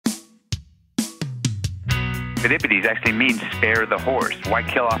Pheidippides actually means spare the horse. Why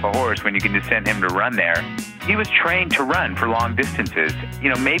kill off a horse when you can just send him to run there? He was trained to run for long distances.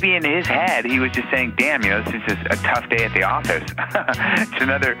 Maybe in his head, he was just saying, damn, this is just a tough day at the office.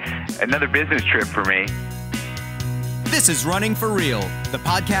 It's another business trip for me. This is Running for Real, the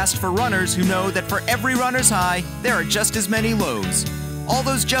podcast for runners who know that for every runner's high, there are just as many lows. All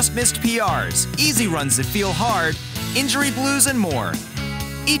those just missed PRs, easy runs that feel hard, injury blues, and more.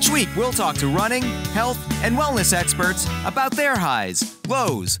 Each week, we'll talk to running, health, and wellness experts about their highs,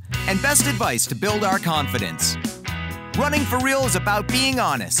 lows, and best advice to build our confidence. Running for Real is about being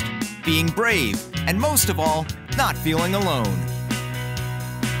honest, being brave, and most of all, not feeling alone.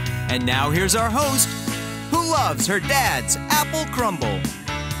 And now here's our host, who loves her dad's apple crumble,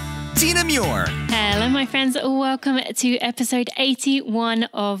 Tina Muir. Hello, my friends. Welcome to episode 81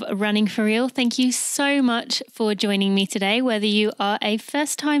 of Running for Real. Thank you so much for joining me today, whether you are a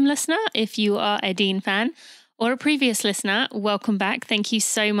first-time listener, if you are a Dean fan, or a previous listener, welcome back. Thank you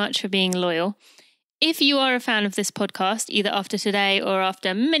so much for being loyal. If you are a fan of this podcast, either after today or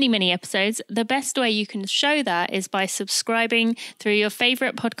after many, many episodes, the best way you can show that is by subscribing through your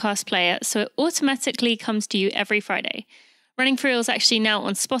favorite podcast player so it automatically comes to you every Friday. Running for Real is actually now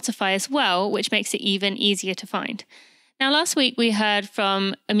on Spotify as well, which makes it even easier to find. Now, last week we heard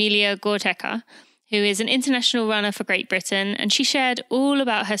from Emilia Gorteca, who is an international runner for Great Britain, and she shared all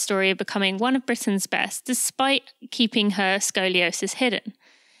about her story of becoming one of Britain's best, despite keeping her scoliosis hidden.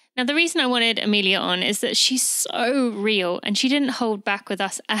 Now, the reason I wanted Emilia on is that she's so real, and she didn't hold back with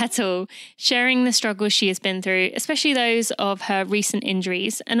us at all, sharing the struggles she has been through, especially those of her recent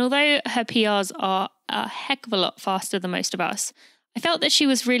injuries. And although her PRs are a heck of a lot faster than most of us, I felt that she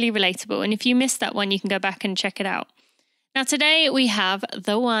was really relatable. And if you missed that one, you can go back and check it out. Now, today we have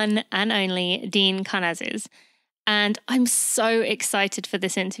the one and only Dean Karnazes, and I'm so excited for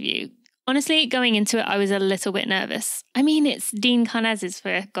this interview. Honestly, going into it, I was a little bit nervous. I mean, it's Dean Karnazes,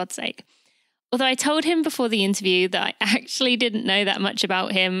 for God's sake. Although I told him before the interview that I actually didn't know that much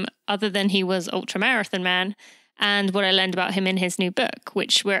about him other than he was ultramarathon man and what I learned about him in his new book,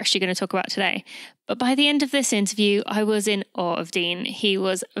 which we're actually going to talk about today. But by the end of this interview, I was in awe of Dean. He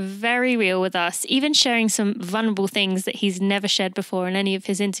was very real with us, even sharing some vulnerable things that he's never shared before in any of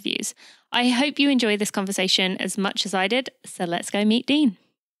his interviews. I hope you enjoy this conversation as much as I did, so let's go meet Dean.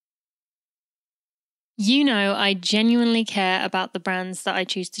 You know, I genuinely care about the brands that I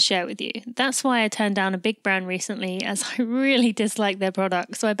choose to share with you. That's why I turned down a big brand recently, as I really dislike their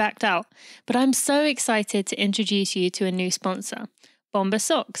product, so I backed out. But I'm so excited to introduce you to a new sponsor, Bomber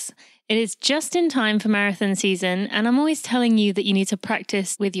Socks. It is just in time for marathon season, and I'm always telling you that you need to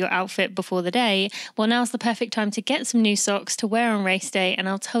practice with your outfit before the day. Well, now's the perfect time to get some new socks to wear on race day, and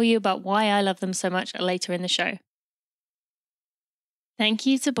I'll tell you about why I love them so much later in the show. Thank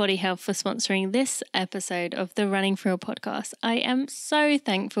you to Body Health for sponsoring this episode of the Running for Real podcast. I am so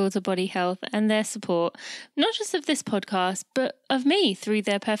thankful to Body Health and their support, not just of this podcast, but of me through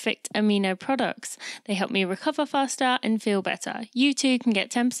their perfect amino products. They help me recover faster and feel better. You too can get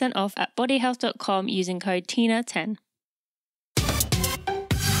 10% off at bodyhealth.com using code TINA10.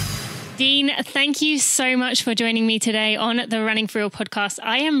 Dean, thank you so much for joining me today on the Running for Real podcast.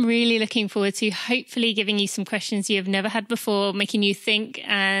 I am really looking forward to hopefully giving you some questions you have never had before, making you think,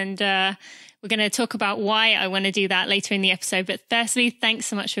 and we're going to talk about why I want to do that later in the episode. But firstly, thanks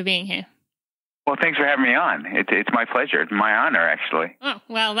so much for being here. Well, thanks for having me on. It's my pleasure. It's my honor, actually. Oh,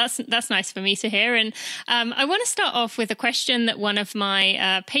 well, that's nice for me to hear. And I want to start off with a question that one of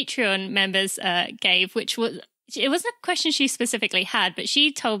my Patreon members gave, which was, it wasn't a question she specifically had, but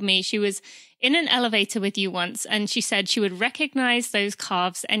she told me she was in an elevator with you once, and she said she would recognize those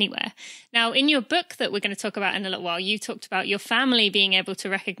calves anywhere. Now, in your book that we're going to talk about in a little while, you talked about your family being able to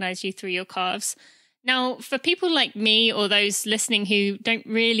recognize you through your calves. Now, for people like me or those listening who don't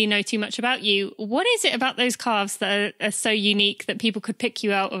really know too much about you, what is it about those calves that are so unique that people could pick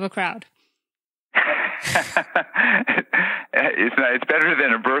you out of a crowd? It's better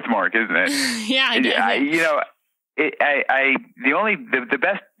than a birthmark, isn't it? Yeah, the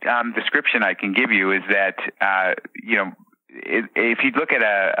best description I can give you is that if you look at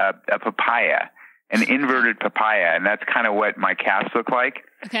a papaya, an inverted papaya, and that's kind of what my calves look like.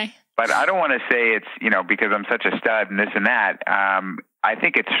 Okay. But I don't want to say it's because I'm such a stud and this and that. I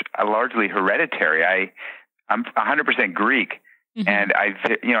think it's largely hereditary. I'm 100% Greek, mm-hmm. and I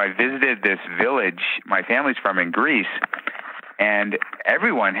visited this village my family's from in Greece. And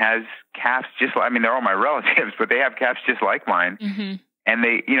everyone has calves they're all my relatives, but they have calves just like mine. Mm-hmm. And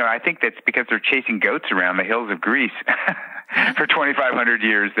they, I think that's because they're chasing goats around the hills of Greece for 2,500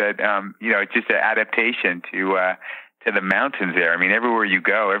 years that, it's just an adaptation to to the mountains there. I mean, everywhere you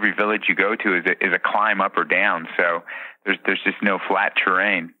go, every village you go to is a climb up or down. So there's just no flat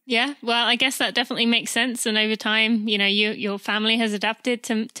terrain. Yeah, well, I guess that definitely makes sense. And over time, your family has adapted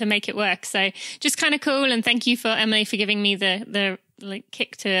to make it work. So just kind of cool. And thank you for Emily for giving me the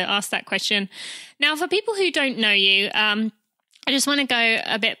kick to ask that question. Now, for people who don't know you, I just want to go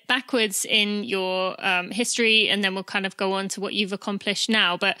a bit backwards in your history, and then we'll kind of go on to what you've accomplished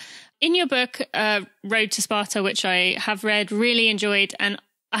now. But in your book, Road to Sparta, which I have read, really enjoyed, and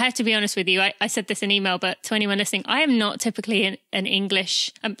I have to be honest with you, I said this in email, but to anyone listening, I am not typically I am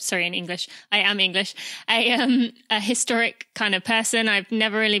English, a historic kind of person. I've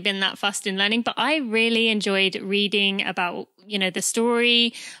never really been that fussed in learning, but I really enjoyed reading about, the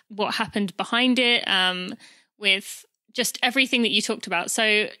story, what happened behind it, with just everything that you talked about.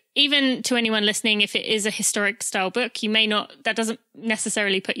 So even to anyone listening, if it is a historic style book, that doesn't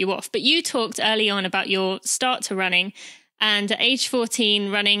necessarily put you off. But you talked early on about your start to running, and at age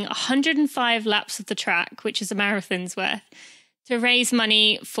 14, running 105 laps of the track, which is a marathon's worth, to raise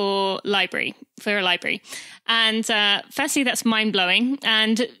money for a library. And firstly, that's mind-blowing.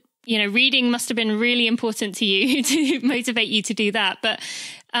 And, reading must have been really important to you to motivate you to do that. But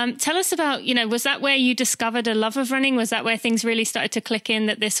tell us about, was that where you discovered a love of running? Was that where things really started to click in,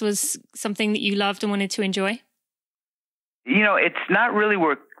 that this was something that you loved and wanted to enjoy? It's not really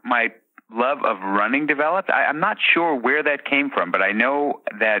where my love of running developed. I'm not sure where that came from, but I know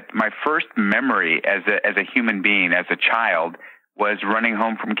that my first memory as a human being, as a child, was running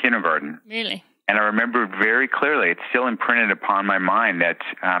home from kindergarten. Really? And I remember very clearly, it's still imprinted upon my mind that,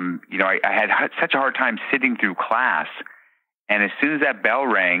 I had such a hard time sitting through class. And as soon as that bell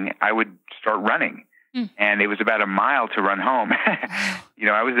rang, I would start running. And it was about a mile to run home.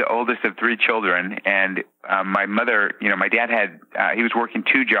 I was the oldest of three children. And my mother, my dad he was working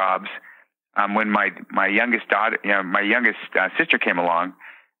two jobs. When my youngest daughter, sister came along,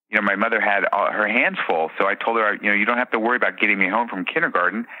 my mother had her hands full. So I told her, you don't have to worry about getting me home from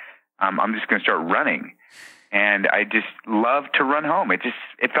kindergarten. I'm just going to start running. And I just loved to run home. It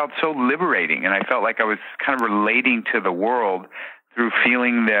felt so liberating. And I felt like I was kind of relating to the world through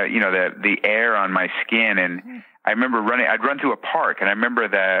feeling the air on my skin. And I remember I'd run through a park, and I remember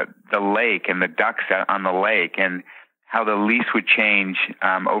the lake and the ducks on the lake, and how the leaves would change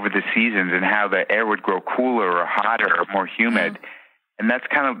over the seasons, and how the air would grow cooler or hotter or more humid. And that's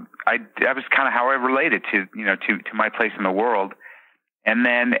that was kind of how I related to my place in the world. And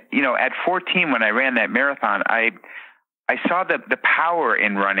then, at 14, when I ran that marathon, I saw the power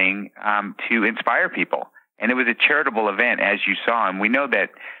in running to inspire people. And it was a charitable event, as you saw. And we know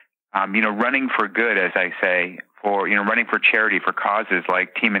that, running for good, as I say, running for charity, for causes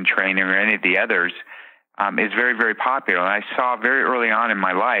like Team and Training or any of the others, is very, very popular. And I saw very early on in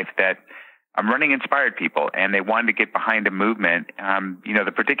my life that running inspired people, and they wanted to get behind a movement.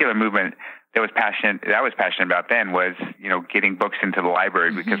 The particular movement that I was passionate about then was, getting books into the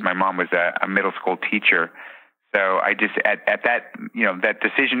library, because my mom was a middle school teacher. So I just, at that, that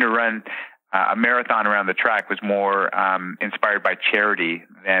decision to run a marathon around the track was more inspired by charity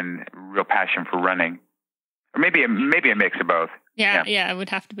than real passion for running. Or maybe a mix of both. Yeah, it would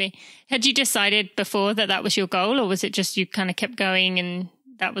have to be. Had you decided before that was your goal, or was it just you kind of kept going and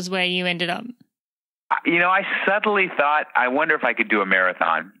that was where you ended up? I subtly thought, I wonder if I could do a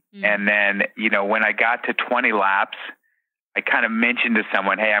marathon. And then, when I got to 20 laps, I kind of mentioned to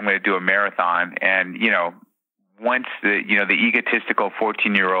someone, hey, I'm going to do a marathon. And, once the egotistical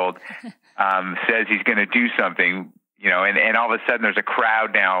 14-year-old says he's going to do something, and all of a sudden there's a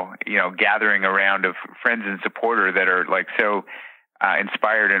crowd now, gathering around of friends and supporters that are like so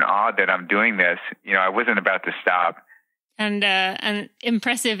inspired and awed that I'm doing this, I wasn't about to stop. And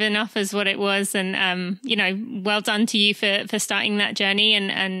impressive enough as what it was. And, well done to you for starting that journey.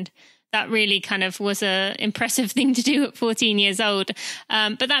 And that really kind of was a impressive thing to do at 14 years old.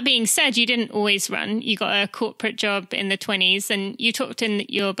 But that being said, you didn't always run. You got a corporate job in the 20s, and you talked in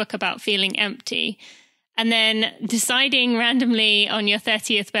your book about feeling empty. And then deciding randomly on your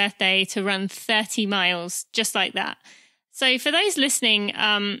 30th birthday to run 30 miles, just like that. So for those listening,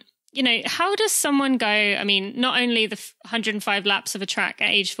 how does someone go, not only the 105 laps of a track at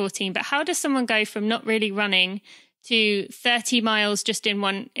age 14, but how does someone go from not really running to 30 miles just in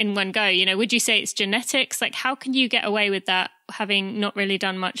one go? Would you say it's genetics? Like, how can you get away with that, having not really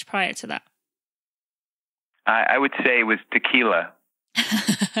done much prior to that? I would say it was tequila.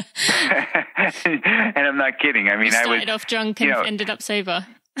 And I'm not kidding. I started off drunk and ended up sober.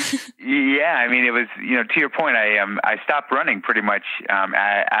 Yeah, it was, to your point, I stopped running pretty much, when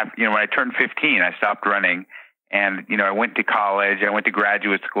I turned 15, I stopped running, and, I went to college, I went to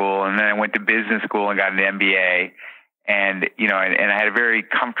graduate school, and then I went to business school and got an MBA. And, and I had a very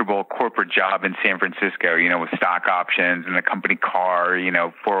comfortable corporate job in San Francisco, with stock options and a company car,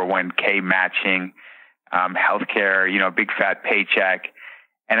 401k matching, healthcare, a big fat paycheck.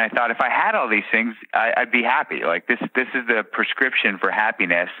 And I thought if I had all these things, I'd be happy. Like this is the prescription for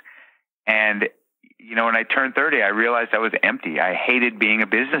happiness. And, when I turned 30, I realized I was empty. I hated being a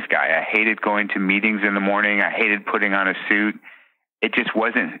business guy. I hated going to meetings in the morning. I hated putting on a suit. It just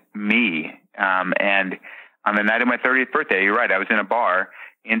wasn't me. And on the night of my 30th birthday, you're right, I was in a bar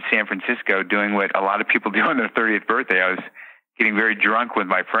in San Francisco doing what a lot of people do on their 30th birthday. I was getting very drunk with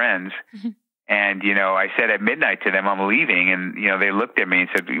my friends. Mm-hmm. And, I said at midnight to them, I'm leaving. And, they looked at me and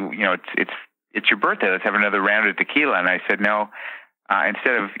said, it's your birthday. Let's have another round of tequila. And I said, no,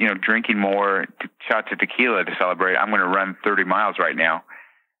 instead of, drinking more shots of tequila to celebrate, I'm going to run 30 miles right now.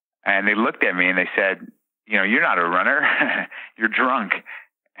 And they looked at me and they said, you're not a runner. You're drunk.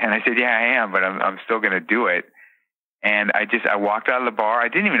 And I said, yeah, I am, but I'm still going to do it. And I walked out of the bar. I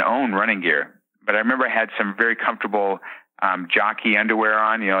didn't even own running gear, but I remember I had some very comfortable jockey underwear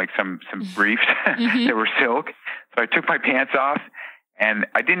on, like some briefs mm-hmm. that were silk. So I took my pants off and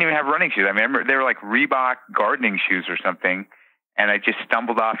I didn't even have running shoes. I remember they were like Reebok gardening shoes or something. And I just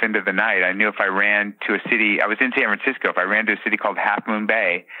stumbled off into the night. I knew if I ran to a city, I was in San Francisco, if I ran to a city called Half Moon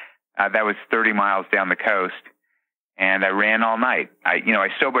Bay, that was 30 miles down the coast. And I ran all night. I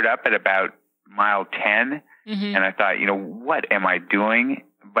sobered up at about mile 10 mm-hmm. and I thought, what am I doing?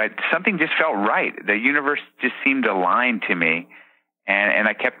 But something just felt right. The universe just seemed aligned to me. And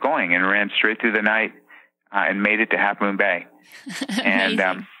I kept going and ran straight through the night and made it to Half Moon Bay. And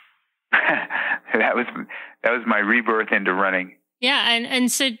that was my rebirth into running. Yeah.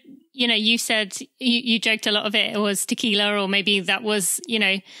 And so, you said you joked a lot of it was tequila, or maybe that was,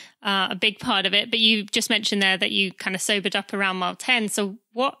 a big part of it. But you just mentioned there that you kind of sobered up around mile 10. So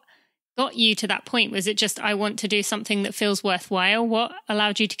what got you to that point? Was it just, I want to do something that feels worthwhile? What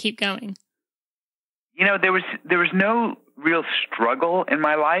allowed you to keep going? There was no real struggle in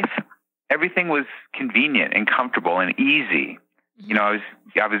my life. Everything was convenient and comfortable and easy. Mm-hmm.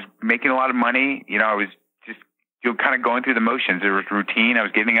 I was making a lot of money. I was just kind of going through the motions. There was routine. I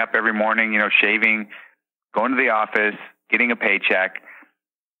was getting up every morning, shaving, going to the office, getting a paycheck.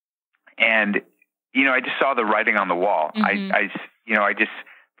 And, I just saw the writing on the wall. Mm-hmm. I just,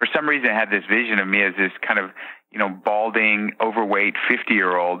 for some reason, had this vision of me as this kind of, balding, overweight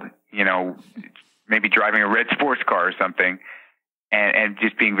 50-year-old, maybe driving a red sports car or something, and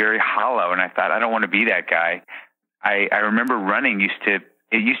just being very hollow. And I thought, I don't want to be that guy. I remember running used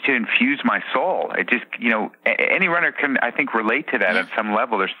to infuse my soul. It just, any runner can, I think, relate to that at some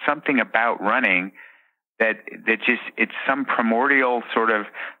level. There's something about running that just, it's some primordial sort of,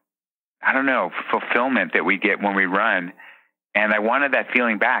 I don't know, fulfillment that we get when we run. And I wanted that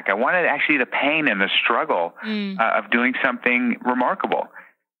feeling back. I wanted actually the pain and the struggle of doing something remarkable.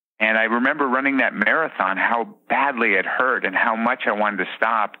 And I remember running that marathon, how badly it hurt and how much I wanted to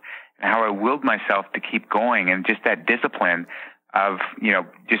stop and how I willed myself to keep going, and just that discipline of,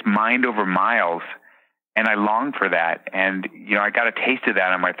 just mind over miles. And I longed for that. And, I got a taste of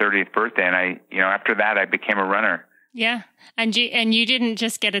that on my 30th birthday. And after that, I became a runner. Yeah. And you didn't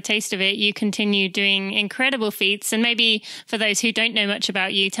just get a taste of it. You continued doing incredible feats. And maybe for those who don't know much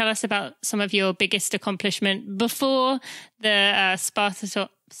about you, tell us about some of your biggest accomplishment before the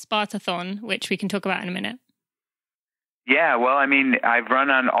spartathlon, which we can talk about in a minute. Yeah. Well, I've run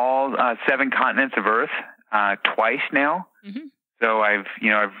on all 7 continents of Earth twice now. Mm-hmm. So I've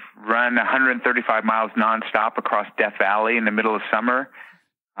run 135 miles nonstop across Death Valley in the middle of summer.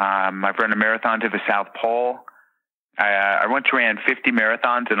 I've run a marathon to the South Pole. I once ran 50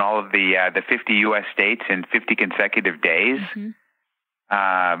 marathons in all of the 50 U.S. states in 50 consecutive days. Mm-hmm.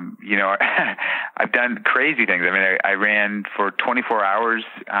 I've done crazy things. I ran for 24 hours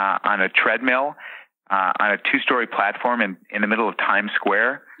on a treadmill on a 2-story platform in the middle of Times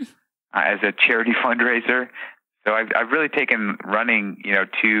Square as a charity fundraiser. So I've really taken running,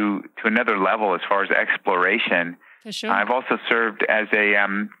 to another level as far as exploration. For sure. I've also served as a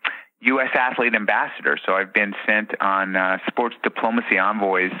U.S. athlete ambassador. So I've been sent on sports diplomacy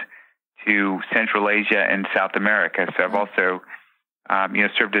envoys to Central Asia and South America. So I've also,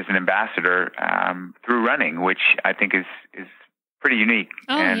 served as an ambassador through running, which I think is pretty unique.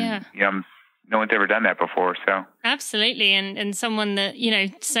 Oh, and, yeah. No one's ever done that before. So absolutely. And someone that,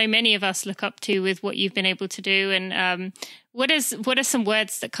 so many of us look up to with what you've been able to do. And what are some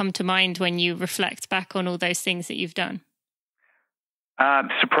words that come to mind when you reflect back on all those things that you've done?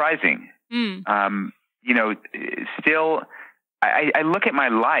 Surprising. Still, I look at my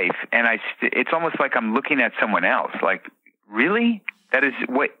life and it's almost like I'm looking at someone else. Like, really? that is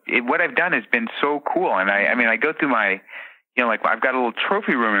what I've done has been so cool. And I mean, I go through my, like I've got a little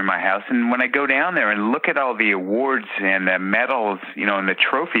trophy room in my house. And when I go down there and look at all the awards and the medals, and the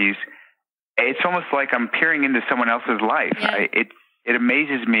trophies, it's almost like I'm peering into someone else's life. Yeah. It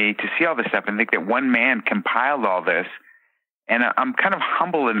amazes me to see all this stuff and think that one man compiled all this. And I'm kind of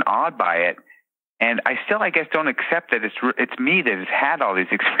humbled and awed by it. And I still, I guess, don't accept that it's me that has had all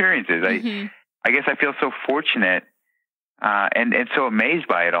these experiences. I guess I feel so fortunate and so amazed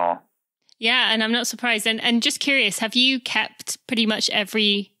by it all. Yeah, and I'm not surprised. And just curious, have you kept pretty much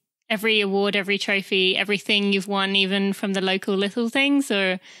every award, every trophy, everything you've won, even from the local little things,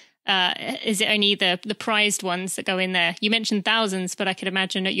 or is it only the prized ones that go in there? You mentioned thousands, but I could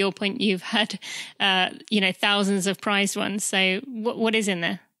imagine at your point you've had thousands of prized ones. So what is in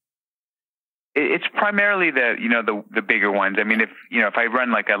there? It's primarily the bigger ones. I mean, if I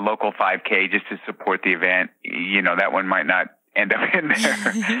run like a local 5K just to support the event, that one might not end up in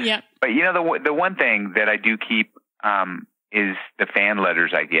there. Yeah. But the one thing that I do keep is the fan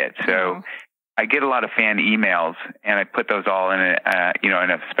letters I get. So I get a lot of fan emails, and I put those all in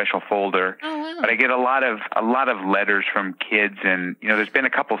a special folder. Oh, wow. But I get a lot of letters from kids, and there's been a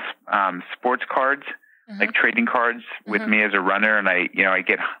couple sports cards, like trading cards, with me as a runner, and I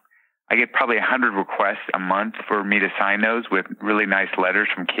get probably 100 requests a month for me to sign those with really nice letters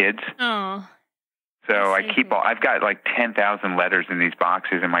from kids. Oh. So I've got like 10,000 letters in these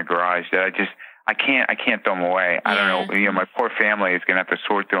boxes in my garage that I can't throw them away. I don't know. My poor family is going to have to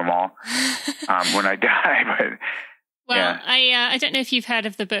sort through them all when I die. But well, yeah. I don't know if you've heard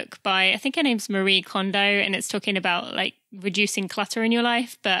of the book by, I think her name's Marie Kondo, and it's talking about like reducing clutter in your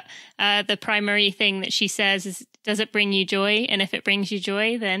life. But the primary thing that she says is, does it bring you joy? And if it brings you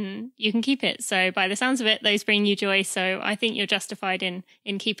joy, then you can keep it. So by the sounds of it, those bring you joy. So I think you're justified in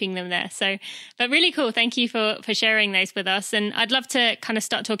keeping them there. So, but really cool. Thank you for sharing those with us. And I'd love to kind of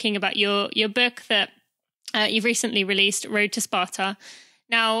start talking about your book that you've recently released, Road to Sparta.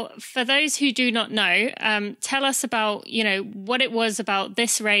 Now, for those who do not know, tell us about, what it was about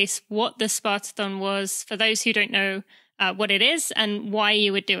this race, what the Spartathlon was, for those who don't know what it is and why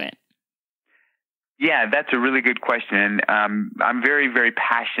you would do it. Yeah, that's a really good question. I'm very, very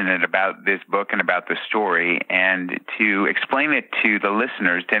passionate about this book and about the story. And to explain it to the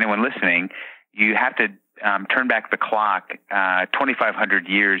listeners, to anyone listening, you have to turn back the clock 2,500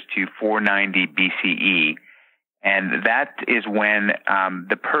 years to 490 BCE. And that is when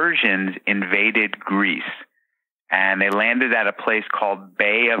the Persians invaded Greece. And they landed at a place called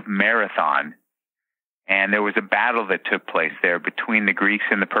Bay of Marathon. And there was a battle that took place there between the Greeks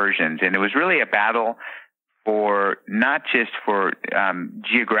and the Persians. And it was really a battle for not just for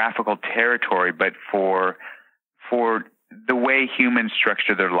geographical territory, but for the way humans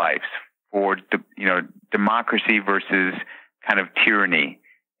structure their lives, for democracy versus kind of tyranny.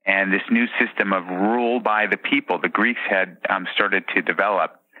 And this new system of rule by the people, the Greeks had started to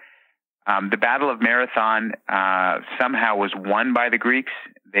develop. The Battle of Marathon somehow was won by the Greeks.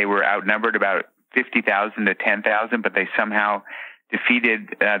 They were outnumbered about 50,000 to 10,000, but they somehow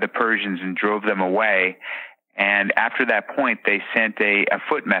defeated the Persians and drove them away. And after that point, they sent a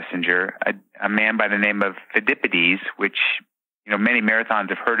foot messenger, a man by the name of Phidippides, which many marathons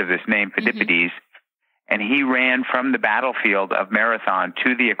have heard of this name, Phidippides. And he ran from the battlefield of Marathon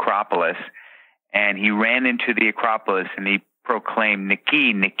to the Acropolis, and he ran into the Acropolis and he proclaimed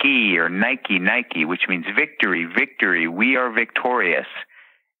Nike, Nike, or Nike, Nike, which means victory, victory, we are victorious.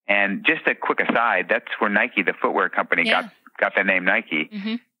 And just a quick aside, that's where Nike, the footwear company, got the name Nike.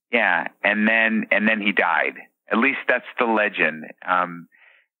 Mm-hmm. Yeah, and then he died. At least that's the legend.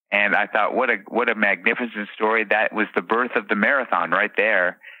 And I thought, what a magnificent story. That was the birth of the marathon right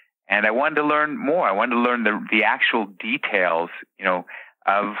there. And I wanted to learn more. I wanted to learn the actual details,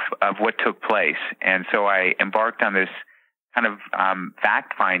 of what took place. And so I embarked on this kind of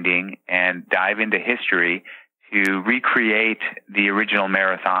fact finding and dive into history to recreate the original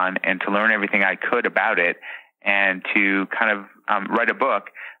marathon and to learn everything I could about it, and to kind of write a book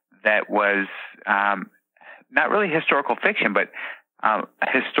that was not really historical fiction, but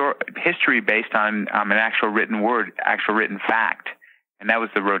history based on an actual written word, actual written fact. And that was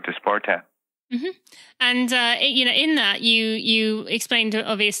the Road to Sparta. Mm-hmm. And, in that you explained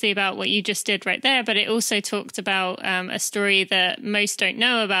obviously about what you just did right there, but it also talked about a story that most don't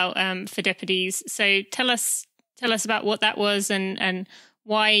know about Phidippides. So tell us about what that was and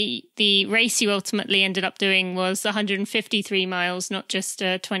why the race you ultimately ended up doing was 153 miles, not just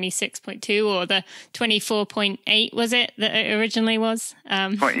 26.2 or the 24.8, was it, that it originally was?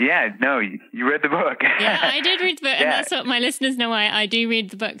 Yeah, no, you read the book. Yeah, I did read the book, and that's what my listeners know. I do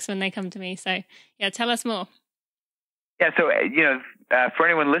read the books when they come to me. So, yeah, tell us more. Yeah, so, for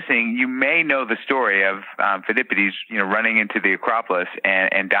anyone listening, you may know the story of Phidippides, running into the Acropolis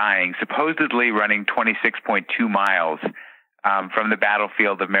and dying, supposedly running 26.2 miles from the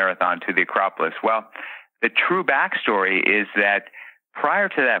battlefield of Marathon to the Acropolis. Well, the true backstory is that prior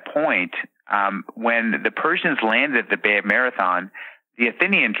to that point, when the Persians landed at the Bay of Marathon, the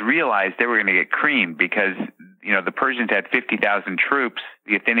Athenians realized they were going to get creamed because, the Persians had 50,000 troops,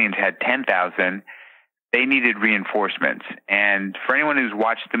 the Athenians had 10,000. They needed reinforcements. And for anyone who's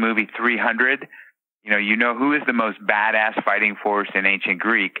watched the movie 300, you know who is the most badass fighting force in ancient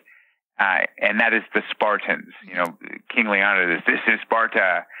Greek, and that is the Spartans. King Leonidas, this is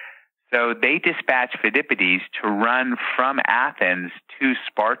Sparta. So they dispatched Phidippides to run from Athens to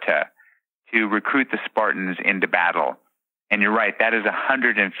Sparta to recruit the Spartans into battle. And you're right, that is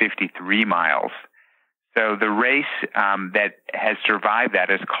 153 miles. So the race that has survived that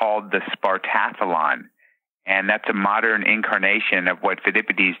is called the spartathlon. And that's a modern incarnation of what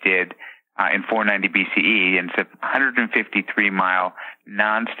Phidippides did in 490 BCE. And it's a 153-mile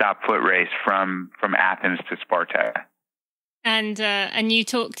nonstop foot race from Athens to Sparta. And you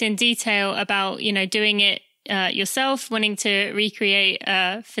talked in detail about, doing it yourself, wanting to recreate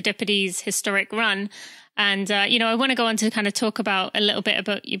Phidippides' historic run. And, I want to go on to kind of talk about a little bit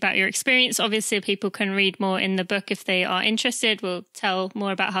about your experience. Obviously, people can read more in the book if they are interested. We'll tell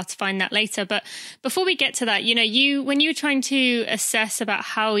more about how to find that later. But before we get to that, when you were trying to assess about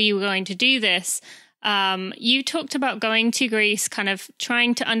how you were going to do this, you talked about going to Greece, kind of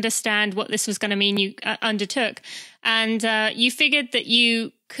trying to understand what this was going to mean you undertook. And you figured that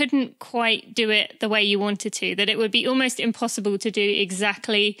you couldn't quite do it the way you wanted to, that it would be almost impossible to do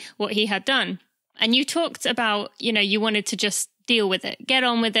exactly what he had done. And you talked about, you wanted to just deal with it, get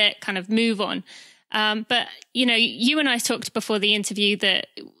on with it, kind of move on. But, you and I talked before the interview that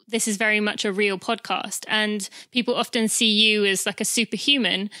this is very much a real podcast and people often see you as like a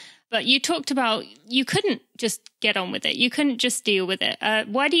superhuman. But you talked about you couldn't just get on with it. You couldn't just deal with it.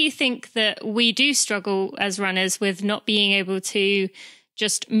 Why do you think that we do struggle as runners with not being able to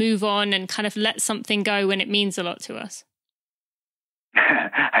just move on and kind of let something go when it means a lot to us?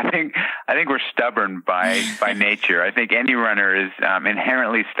 I think we're stubborn by nature. I think any runner is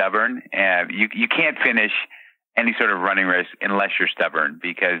inherently stubborn. You can't finish any sort of running race unless you're stubborn,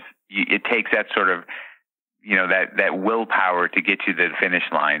 because it takes that sort of that willpower to get you to the finish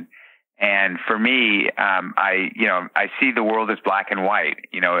line. And for me, I see the world as black and white.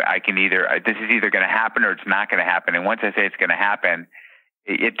 I can this is either going to happen or it's not going to happen. And once I say it's going to happen,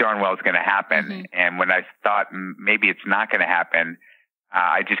 it darn well is going to happen. Mm-hmm. And when I thought maybe it's not going to happen,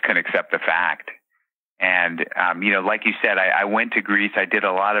 I just couldn't accept the fact. And, like you said, I went to Greece. I did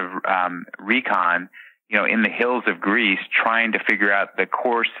a lot of recon, in the hills of Greece, trying to figure out the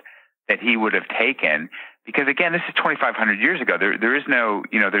course that he would have taken. Because again, this is 2,500 years ago. There is no,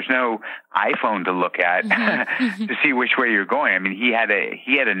 there's no iPhone to look at to see which way you're going. I mean, he had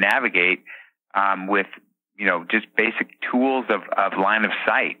to navigate with, just basic tools of line of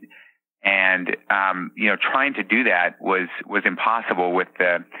sight. And, trying to do that was impossible with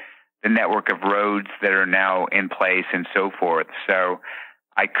the network of roads that are now in place and so forth. So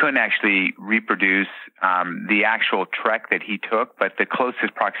I couldn't actually reproduce the actual trek that he took, but the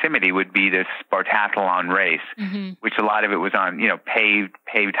closest proximity would be this spartathlon race, which a lot of it was on,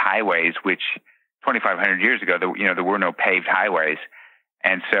 paved highways, which 2,500 years ago, there were no paved highways.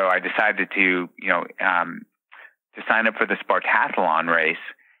 And so I decided to sign up for the spartathlon race.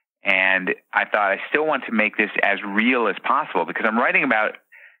 And I thought I still want to make this as real as possible, because I'm writing about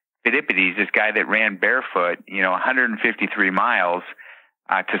Phidippides, this guy that ran barefoot, 153 miles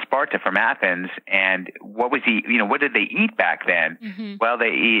to Sparta from Athens. And what was what did they eat back then? Mm-hmm. Well,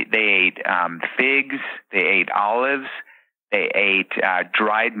 they ate figs, they ate olives, they ate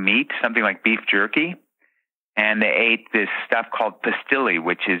dried meat, something like beef jerky. And they ate this stuff called pastili,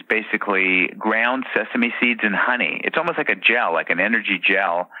 which is basically ground sesame seeds and honey. It's almost like a gel, like an energy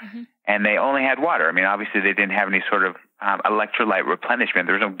gel. Mm-hmm. And they only had water. I mean, obviously they didn't have any sort of electrolyte replenishment.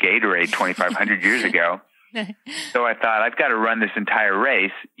 There was no Gatorade 2,500 years ago. So I thought, I've got to run this entire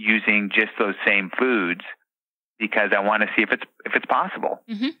race using just those same foods, because I want to see if it's possible.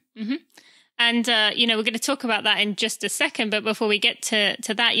 Mm-hmm. Mm-hmm. And, we're going to talk about that in just a second. But before we get to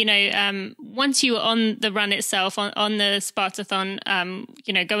that, once you were on the run itself, on the Spartathon,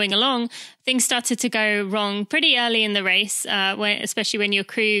 going along, things started to go wrong pretty early in the race, especially when your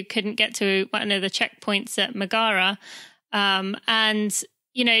crew couldn't get to one of the checkpoints at Megara. And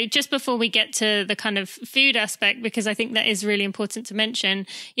you know, just before we get to the kind of food aspect, because I think that is really important to mention,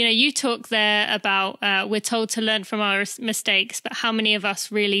 you know, you talk there about we're told to learn from our mistakes, but how many of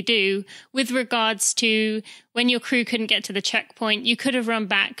us really do with regards to when your crew couldn't get to the checkpoint, you could have run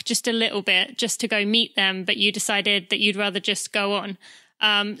back just a little bit just to go meet them, but you decided that you'd rather just go on.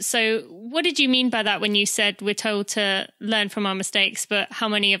 So what did you mean by that when you said we're told to learn from our mistakes, but how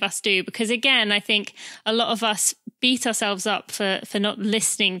many of us do? Because again, I think a lot of us beat ourselves up for not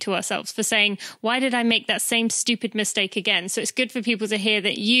listening to ourselves, for saying, why did I make that same stupid mistake again? So it's good for people to hear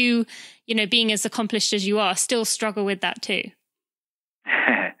that you know, being as accomplished as you are, still struggle with that too.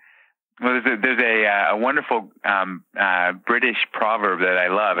 Well, there's a wonderful British proverb that I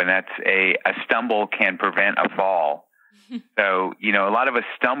love, and that's a stumble can prevent a fall. So, you know, a lot of us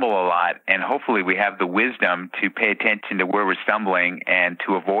stumble a lot, and hopefully we have the wisdom to pay attention to where we're stumbling and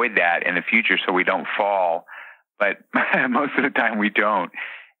to avoid that in the future so we don't fall. But most of the time we don't.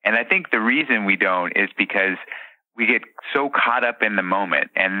 And I think the reason we don't is because we get so caught up in the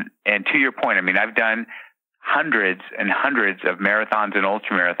moment. And to your point, I mean, I've done hundreds and hundreds of marathons and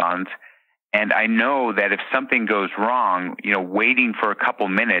ultra marathons. And I know that if something goes wrong, you know, waiting for a couple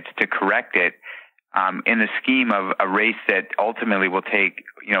minutes to correct it, in the scheme of a race that ultimately will take,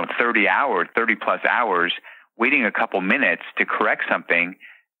 you know, 30 plus hours, waiting a couple minutes to correct something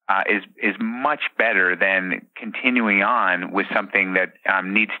is much better than continuing on with something that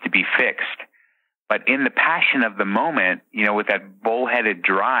needs to be fixed. But in the passion of the moment, you know, with that bullheaded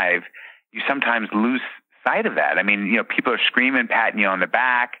drive, you sometimes lose sight of that. I mean, you know, people are screaming, patting you on the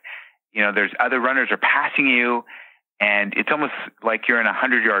back. You know, there's other runners are passing you. And it's almost like you're in a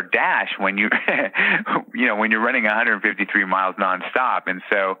 100-yard dash when you, you know, when you're running 153 miles nonstop. And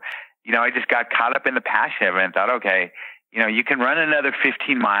so, you know, I just got caught up in the passion of it and thought, okay, you know, you can run another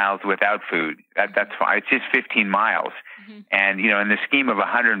 15 miles without food. That's fine. It's just 15 miles. Mm-hmm. And, you know, in the scheme of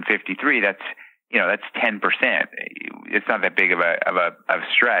 153, that's, you know, that's 10%. It's not that big of a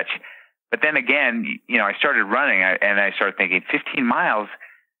stretch. But then again, you know, I started running and I started thinking 15 miles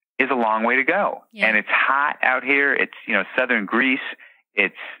is a long way to go. Yeah. And it's hot out here. It's, you know, southern Greece.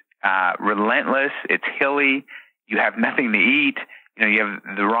 It's relentless. It's hilly. You have nothing to eat. You know, you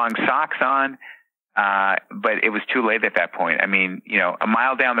have the wrong socks on. But it was too late at that point. I mean, you know, a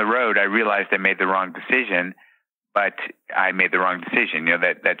mile down the road, I realized I made the wrong decision, but I made the wrong decision. You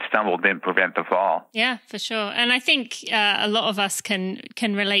know, that stumble didn't prevent the fall. Yeah, for sure. And I think a lot of us can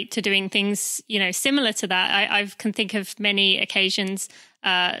relate to doing things, you know, similar to that. I can think of many occasions.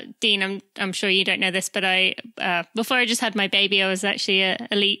 Dean, I'm sure you don't know this, but before I just had my baby, I was actually an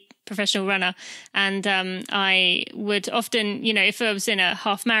elite professional runner. And I would often, you know, if I was in a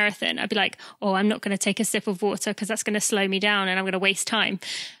half marathon, I'd be like, oh, I'm not going to take a sip of water because that's going to slow me down and I'm going to waste time.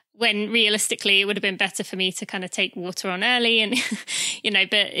 When realistically, it would have been better for me to kind of take water on early and, you know,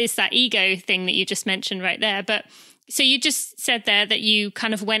 but it's that ego thing that you just mentioned right there. But so you just said there that you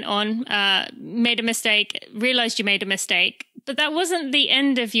kind of went on, made a mistake, realized you made a mistake, but that wasn't the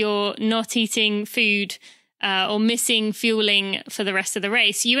end of your not eating food or missing fueling for the rest of the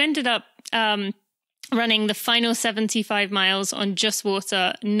race. You ended up running the final 75 miles on just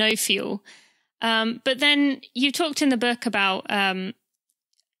water, no fuel. But then you talked in the book about,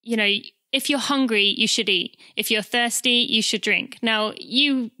 you know, if you're hungry, you should eat. If you're thirsty, you should drink. Now,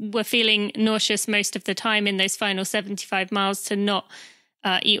 you were feeling nauseous most of the time in those final 75 miles to not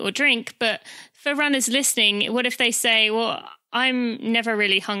eat or drink. But for runners listening, what if they say, well, I'm never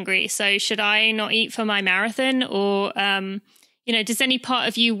really hungry, so should I not eat for my marathon? Or, you know, does any part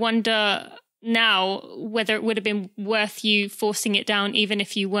of you wonder now whether it would have been worth you forcing it down even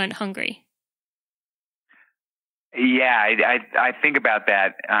if you weren't hungry? Yeah, I think about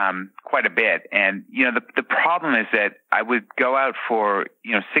that quite a bit. And, you know, the problem is that I would go out for,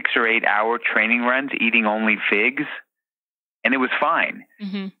 you know, 6 or 8 hour training runs eating only figs, and it was fine.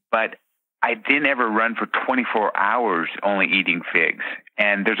 Mm-hmm. But I didn't ever run for 24 hours only eating figs.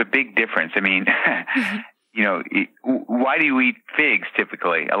 And there's a big difference. I mean, mm-hmm. You know, why do you eat figs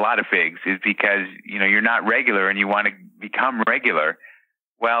typically? A lot of figs is because, you know, you're not regular and you want to become regular.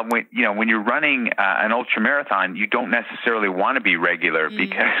 Well, when you're running an ultra marathon, you don't necessarily want to be regular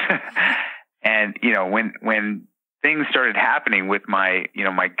because, and you know, when things started happening with my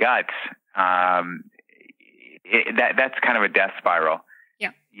guts, that's kind of a death spiral.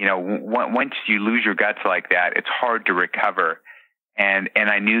 Yeah. You know, once you lose your guts like that, it's hard to recover, and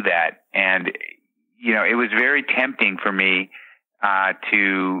I knew that, and you know, it was very tempting for me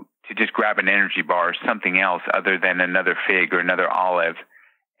to just grab an energy bar or something else other than another fig or another olive.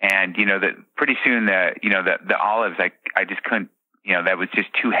 And, you know, that pretty soon the olives, I just couldn't, you know, that was just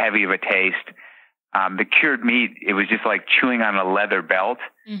too heavy of a taste. The cured meat, it was just like chewing on a leather belt.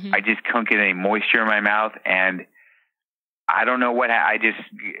 I just couldn't get any moisture in my mouth. And I don't know what, I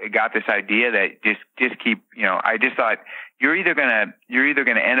just got this idea that just keep, I just thought you're either going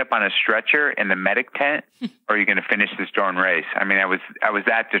to end up on a stretcher in the medic tent or you're going to finish this darn race. I mean, I was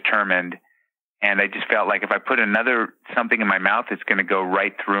that determined. And I just felt like if I put something in my mouth, it's going to go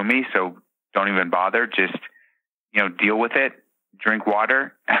right through me. So don't even bother. Just, deal with it, drink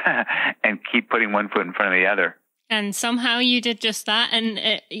water, and keep putting one foot in front of the other. And somehow you did just that. And,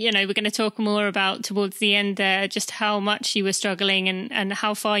 we're going to talk more about towards the end there, just how much you were struggling and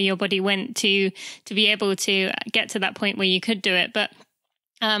how far your body went to be able to get to that point where you could do it. But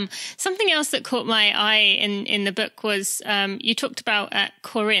something else that caught my eye in the book was you talked about at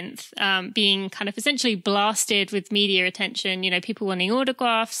Corinth being kind of essentially blasted with media attention, people wanting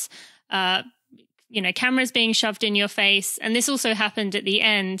autographs, cameras being shoved in your face. And this also happened at the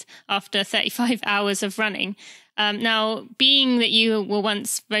end after 35 hours of running. Now, being that you were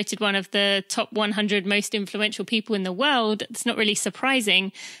once voted one of the top 100 most influential people in the world, it's not really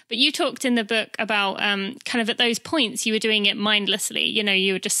surprising. But you talked in the book about kind of at those points, you were doing it mindlessly.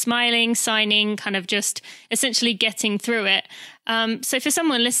 You were just smiling, signing, kind of just essentially getting through it. So for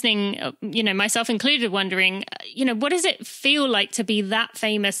someone listening, myself included, wondering, what does it feel like to be that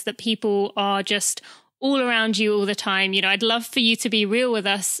famous that people are just all around you all the time? I'd love for you to be real with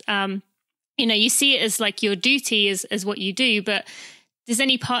us. You see it as like your duty as what you do, but does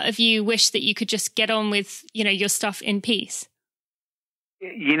any part of you wish that you could just get on with, your stuff in peace?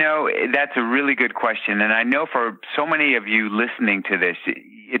 That's a really good question. And I know for so many of you listening to this,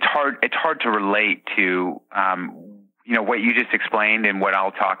 it's hard to relate to, what you just explained and what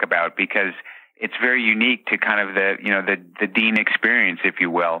I'll talk about, because it's very unique to kind of the Dean experience, if you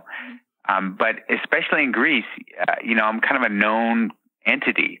will. But especially in Greece, I'm kind of a known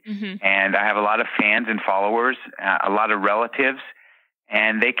entity. And I have a lot of fans and followers, a lot of relatives,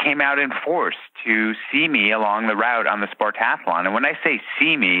 and they came out in force to see me along the route on the spartathlon. And when I say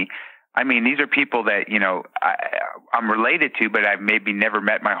see me, I mean, these are people that, I'm related to, but I've maybe never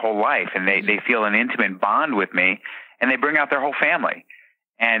met my whole life. And they feel an intimate bond with me, and they bring out their whole family.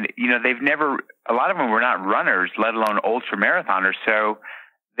 And, a lot of them were not runners, let alone ultra marathoners. So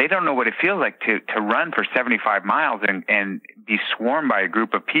they don't know what it feels like to run for 75 miles and be swarmed by a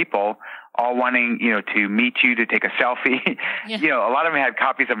group of people all wanting, to meet you, to take a selfie. Yeah. A lot of them had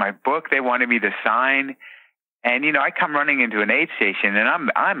copies of my book they wanted me to sign. And, I come running into an aid station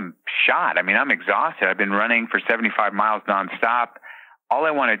and I'm shot. I mean, I'm exhausted. I've been running for 75 miles nonstop. All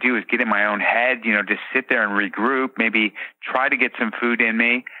I want to do is get in my own head, just sit there and regroup, maybe try to get some food in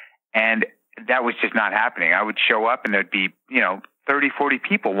me. And that was just not happening. I would show up and there'd be, 30, 40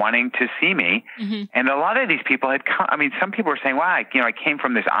 people wanting to see me. And a lot of these people had come. I mean, some people were saying, wow, I came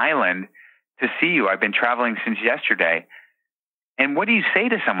from this island to see you. I've been traveling since yesterday. And what do you say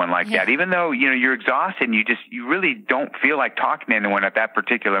to someone like that? Even though, you're exhausted and you really don't feel like talking to anyone at that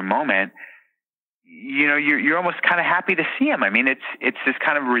particular moment, you're almost kind of happy to see them. I mean, it's this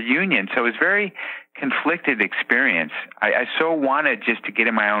kind of reunion. So it's very conflicted experience. I so wanted just to get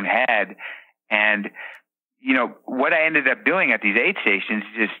in my own head. And what I ended up doing at these aid stations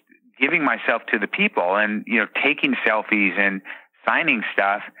is just giving myself to the people and, taking selfies and signing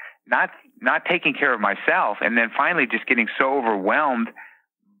stuff, not taking care of myself. And then finally just getting so overwhelmed,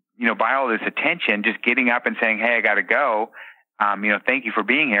 by all this attention, just getting up and saying, hey, I got to go. Thank you for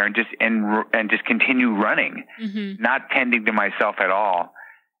being here, and just continue running, not tending to myself at all.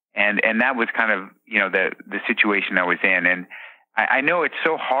 And that was kind of, the situation I was in. And I know it's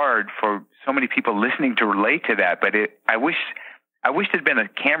so hard for so many people listening to relate to that, but I wish there'd been a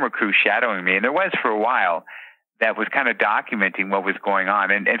camera crew shadowing me, and there was for a while, that was kind of documenting what was going on.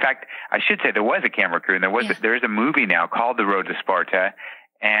 And in fact, I should say there was a camera crew, and there is a movie now called The Road to Sparta,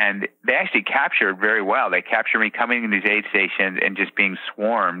 and they actually captured very well. They captured me coming in these aid stations and just being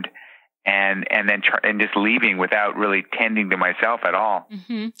swarmed, and then just leaving without really tending to myself at all.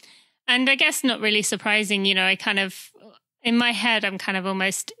 And I guess not really surprising, I kind of, in my head, I'm kind of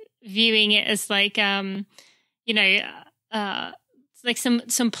almost viewing it as like, like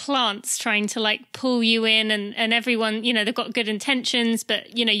some plants trying to like pull you in, and everyone, they've got good intentions,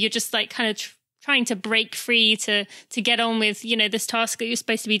 but, you're just like kind of trying to break free to get on with, this task that you're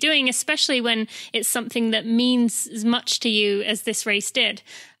supposed to be doing, especially when it's something that means as much to you as this race did.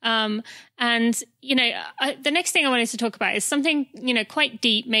 The next thing I wanted to talk about is something, quite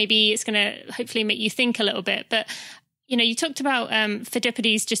deep. Maybe it's going to hopefully make you think a little bit, but you talked about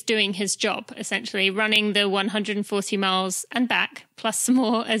Phidippides just doing his job, essentially running the 140 miles and back, plus some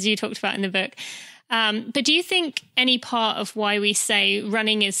more, as you talked about in the book. But do you think any part of why we say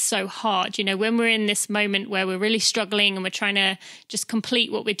running is so hard, when we're in this moment where we're really struggling and we're trying to just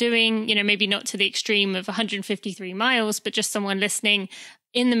complete what we're doing, maybe not to the extreme of 153 miles, but just someone listening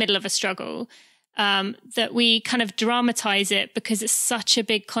in the middle of a struggle, that we kind of dramatize it because it's such a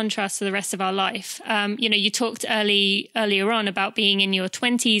big contrast to the rest of our life. You talked earlier on about being in your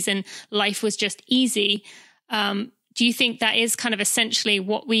 20s and life was just easy. Do you think that is kind of essentially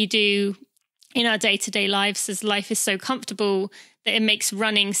what we do in our day-to-day lives, as life is so comfortable that it makes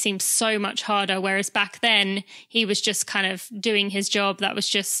running seem so much harder? Whereas back then he was just kind of doing his job. That was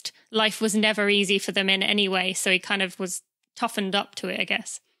just, life was never easy for them in any way. So he kind of was toughened up to it, I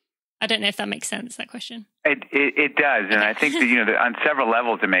guess. I don't know if that makes sense, that question. It does. And I think that, on several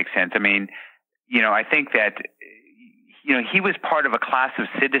levels it makes sense. I mean, I think that, he was part of a class of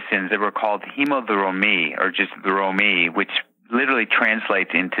citizens that were called hemodromi, or just dromi, which literally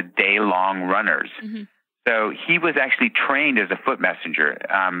translates into day-long runners. Mm-hmm. So he was actually trained as a foot messenger.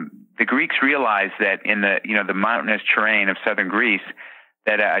 The Greeks realized that in the mountainous terrain of southern Greece,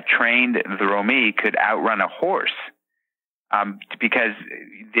 that a trained dromi could outrun a horse because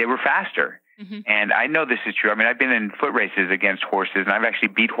they were faster. Mm-hmm. And I know this is true. I mean, I've been in foot races against horses, and I've actually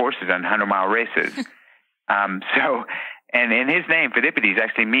beat horses on 100-mile races. And his name, Phidippides,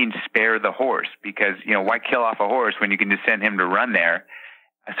 actually means spare the horse, because, why kill off a horse when you can just send him to run there?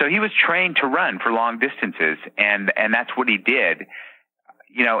 So he was trained to run for long distances, and that's what he did.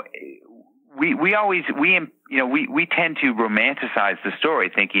 We tend to romanticize the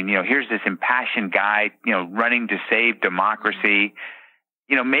story, thinking, here's this impassioned guy, running to save democracy.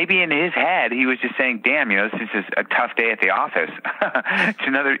 Maybe in his head, he was just saying, damn, this is just a tough day at the office.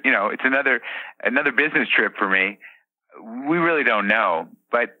 It's another business trip for me. We really don't know.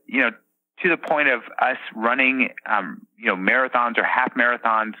 But, to the point of us running, marathons or half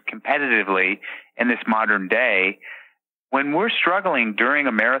marathons competitively in this modern day, when we're struggling during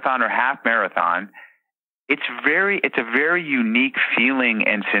a marathon or half marathon, it's a very unique feeling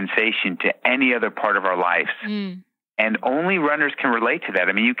and sensation to any other part of our lives. Mm. And only runners can relate to that.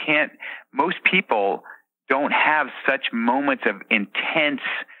 I mean, most people don't have such moments of intense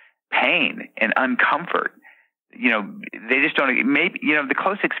pain and uncomfort. They just don't. Maybe, the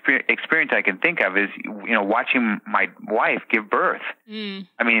closest experience I can think of is, watching my wife give birth. Mm.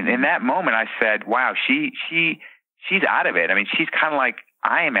 I mean, in that moment, I said, wow, she's out of it. I mean, she's kind of like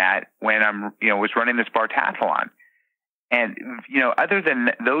I am at when I'm, was running the spartathlon. And, other than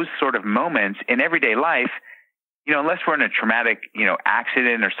those sort of moments in everyday life, unless we're in a traumatic,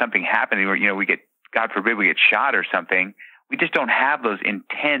 accident or something happening where, we get, God forbid, we get shot or something, we just don't have those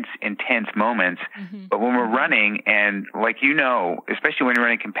intense moments. Mm-hmm. But when we're running, and especially when you're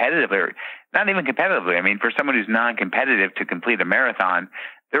running competitively, or not even competitively, I mean, for someone who's non-competitive to complete a marathon,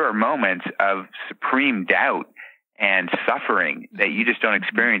 there are moments of supreme doubt and suffering that you just don't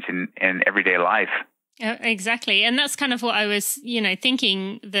experience in everyday life. Exactly. And that's kind of what I was,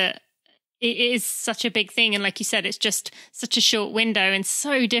 thinking, that it is such a big thing. And like you said, it's just such a short window and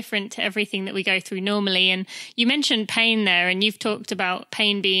so different to everything that we go through normally. And you mentioned pain there, and you've talked about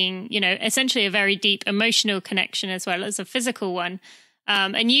pain being, essentially a very deep emotional connection as well as a physical one.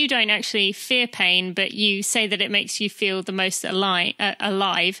 And you don't actually fear pain, but you say that it makes you feel the most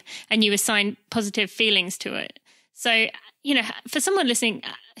alive, and you assign positive feelings to it. So, for someone listening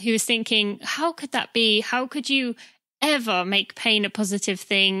who is thinking, how could that be? How could you ever make pain a positive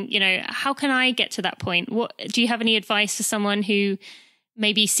thing? How can I get to that point? Do you have any advice for someone who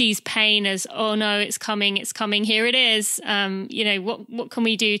maybe sees pain as, oh no, it's coming, here it is? What can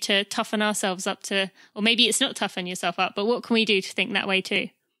we do to toughen ourselves up to, or maybe it's not toughen yourself up, but what can we do to think that way too?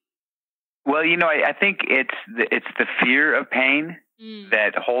 Well, I think it's the fear of pain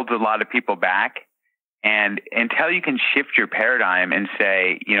that holds a lot of people back. And until you can shift your paradigm and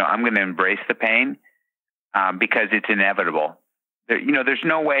say, I'm going to embrace the pain, because it's inevitable. There's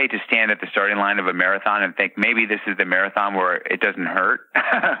no way to stand at the starting line of a marathon and think, maybe this is the marathon where it doesn't hurt.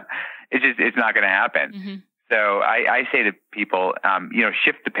 It's not going to happen. Mm-hmm. So I say to people,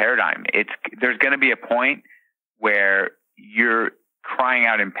 shift the paradigm. There's going to be a point where you're crying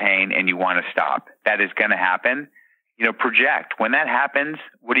out in pain and you want to stop. That is going to happen. Project. When that happens,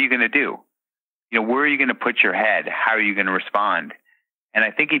 what are you going to do? Where are you going to put your head? How are you going to respond? And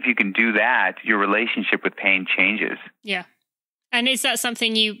I think if you can do that, your relationship with pain changes. Yeah. And is that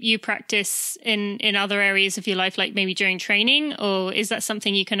something you practice in other areas of your life, like maybe during training, or is that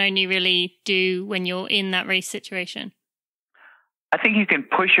something you can only really do when you're in that race situation? I think you can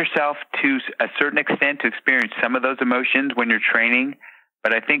push yourself to a certain extent to experience some of those emotions when you're training.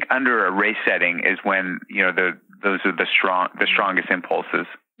 But I think under a race setting is when, those are the strongest impulses.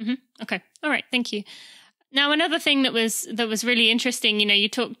 Mm-hmm. Okay. All right. Thank you. Now, another thing that was really interesting, you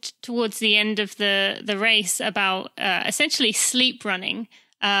talked towards the end of the race about essentially sleep running.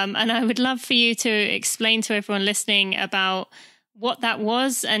 And I would love for you to explain to everyone listening about what that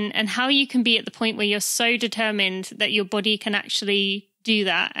was and how you can be at the point where you're so determined that your body can actually do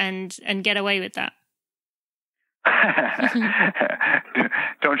that and get away with that.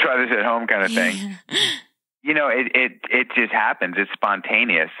 Don't try this at home kind of thing. It just happens. It's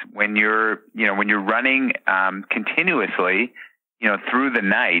spontaneous when you're running continuously, through the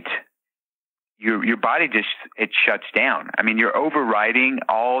night. Your body it shuts down. I mean, you're overriding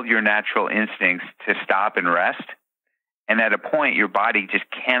all your natural instincts to stop and rest. And at a point, your body just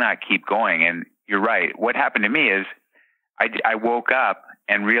cannot keep going. And you're right. What happened to me is I woke up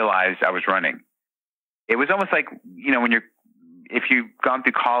and realized I was running. It was almost like, if you've gone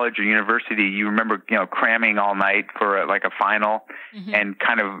through college or university, you remember, cramming all night for a final mm-hmm. and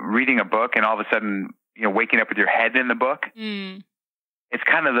kind of reading a book and all of a sudden, waking up with your head in the book. Mm. It's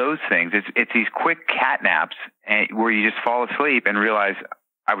kind of those things. It's these quick cat naps where you just fall asleep and realize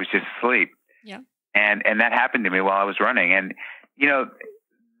I was just asleep. Yeah. And that happened to me while I was running. And,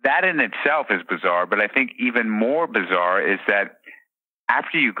 that in itself is bizarre, but I think even more bizarre is that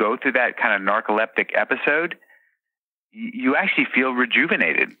after you go through that kind of narcoleptic episode, you actually feel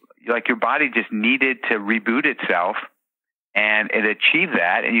rejuvenated. Like your body just needed to reboot itself, and it achieved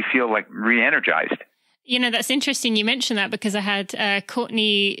that, and you feel like re-energized. That's interesting you mentioned that, because I had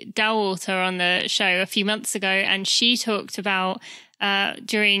Courtney Dowalter on the show a few months ago, and she talked about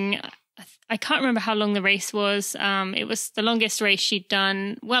during, I can't remember how long the race was. It was the longest race she'd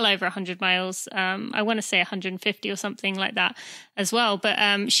done, well over 100 miles. I want to say 150 or something like that as well.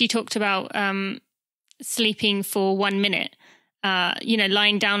 But she talked about sleeping for 1 minute,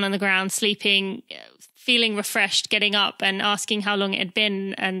 lying down on the ground, sleeping, feeling refreshed, getting up and asking how long it had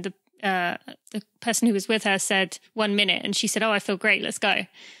been. And the person who was with her said 1 minute. And she said, "Oh, I feel great. Let's go."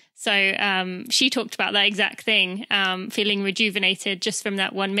 So she talked about that exact thing, feeling rejuvenated just from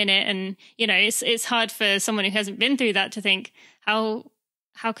that 1 minute. And, it's hard for someone who hasn't been through that to think, how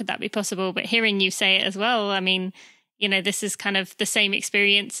could that be possible? But hearing you say it as well, I mean, this is kind of the same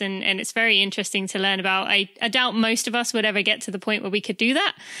experience, and it's very interesting to learn about. I doubt most of us would ever get to the point where we could do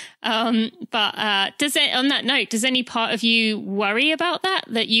that. But on that note, does any part of you worry about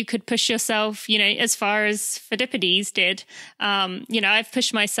that you could push yourself, as far as Pheidippides did? I've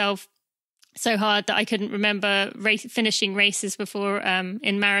pushed myself so hard that I couldn't remember finishing races before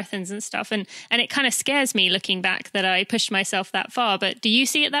in marathons and stuff. And it kind of scares me looking back that I pushed myself that far. But do you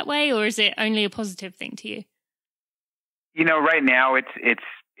see it that way, or is it only a positive thing to you? Right now it is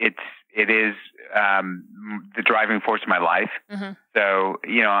the driving force of my life. Mm-hmm. So,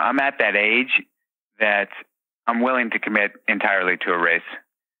 I'm at that age that I'm willing to commit entirely to a race.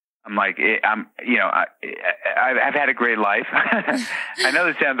 I'm like, I've had a great life. I know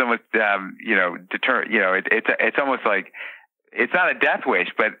this sounds almost, it's almost like, it's not a death wish,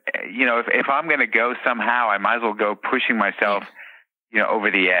 but if I'm going to go somehow, I might as well go pushing myself,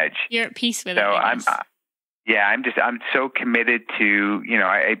 over the edge. You're at peace with it. I'm so committed to,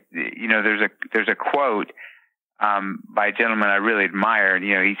 there's a quote by a gentleman I really admire, and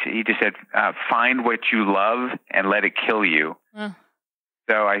he just said, "Find what you love and let it kill you." Oh.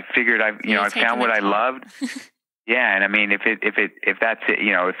 So I figured I found what I loved. Yeah, and I mean, if that's it,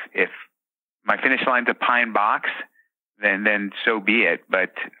 if my finish line's a pine box, then so be it.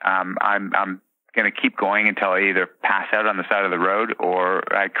 But I'm going to keep going until I either pass out on the side of the road or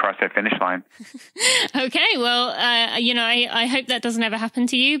I cross that finish line. Okay. Well, I hope that doesn't ever happen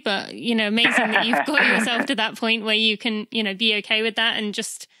to you, but, amazing that you've got yourself to that point where you can, be okay with that and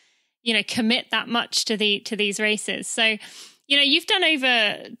just, commit that much to these races. So, you've done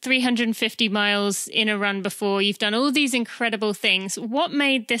over 350 miles in a run before. You've done all these incredible things. What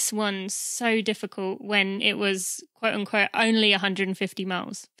made this one so difficult when it was, quote unquote, only 150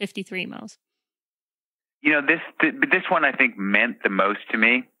 miles, 53 miles? This one I think meant the most to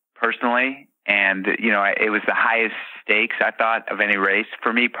me personally, and it was the highest stakes I thought of any race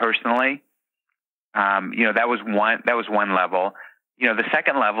for me personally. That was one level. The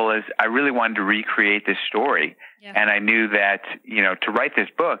second level is I really wanted to recreate this story, and I knew that to write this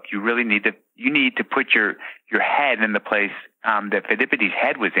book you really need to put your head in the place that Pheidippides'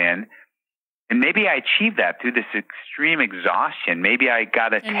 head was in. And maybe I achieved that through this extreme exhaustion. Maybe I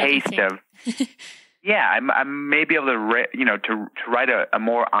got a taste of. Yeah, I may be able to write a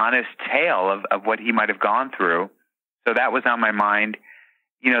more honest tale of what he might have gone through. So that was on my mind.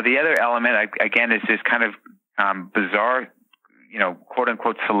 The other element, again, is this kind of bizarre, quote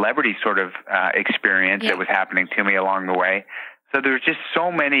unquote, celebrity sort of experience that was happening to me along the way. So there's just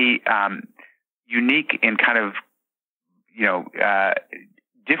so many unique and kind of,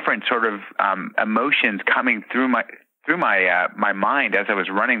 different sort of emotions coming through my mind as I was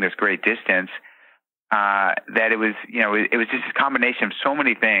running this great distance. That it was just a combination of so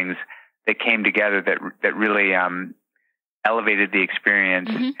many things that came together that really elevated the experience.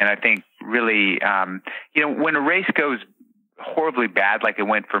 And I think really, when a race goes horribly bad, like it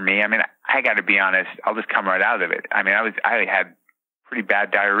went for me, I mean, I got to be honest, I'll just come right out of it. I mean, I had pretty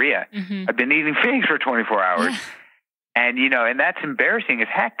bad diarrhea. I've been eating figs for 24 hours. And, and that's embarrassing as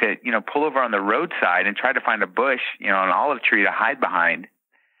heck to, pull over on the roadside and try to find a bush, an olive tree to hide behind.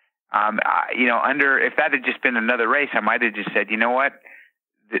 If that had just been another race, I might have just said, you know what,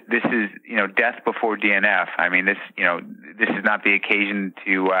 this is, death before DNF. I mean, this is not the occasion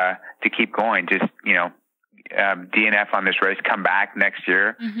to keep going. Just, DNF on this race, come back next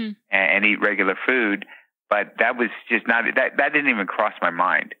year and eat regular food. But that was just not, that didn't even cross my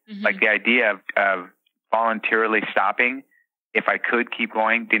mind. Like the idea of voluntarily stopping, if I could keep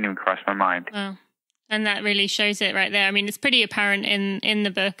going, didn't even cross my mind. Wow. And that really shows it right there. I mean, it's pretty apparent in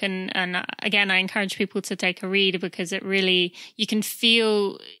the book. And again, I encourage people to take a read because it really, you can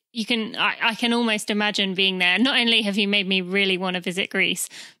feel, I can almost imagine being there. Not only have you made me really want to visit Greece,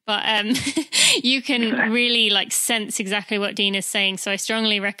 but you can really sense exactly what Dean is saying. So I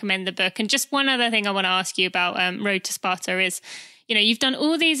strongly recommend the book. And just one other thing I want to ask you about Road to Sparta is, you've done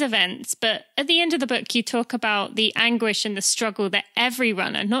all these events, but at the end of the book, you talk about the anguish and the struggle that every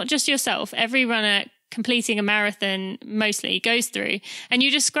runner, not just yourself, every runner completing a marathon mostly goes through. And you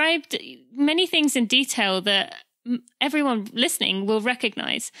described many things in detail that everyone listening will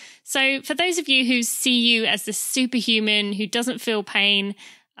recognize. So for those of you who see you as the superhuman who doesn't feel pain,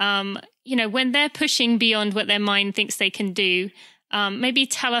 when they're pushing beyond what their mind thinks they can do, maybe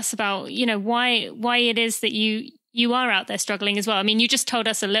tell us about, why it is that you are out there struggling as well. I mean, you just told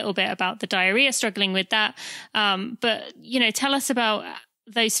us a little bit about the diarrhea, struggling with that. But, tell us about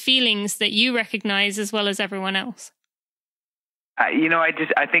those feelings that you recognize as well as everyone else.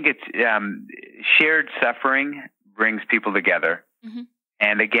 I think it's shared suffering brings people together.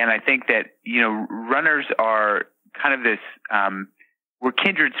 And again, I think that, runners are kind of this, we're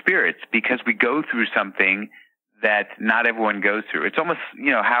kindred spirits because we go through something that not everyone goes through. It's almost,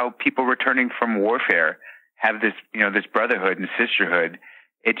 how people returning from warfare have this, this brotherhood and sisterhood.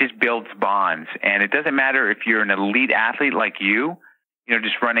 It just builds bonds. And it doesn't matter if you're an elite athlete like you,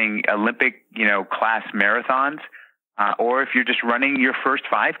 just running Olympic, class marathons, or if you're just running your first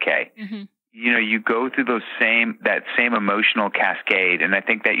 5K, you go through that same emotional cascade. And I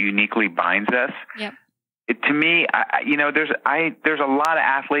think that uniquely binds us. Yep. To me, there's a lot of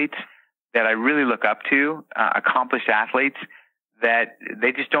athletes that I really look up to, accomplished athletes that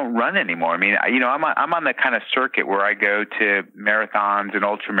they just don't run anymore. I mean, I'm on the kind of circuit where I go to marathons and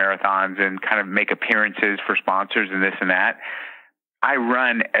ultra marathons and kind of make appearances for sponsors and this and that. I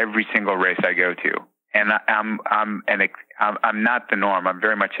run every single race I go to, and I'm not the norm. I'm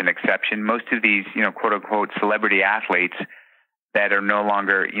very much an exception. Most of these, quote unquote celebrity athletes that are no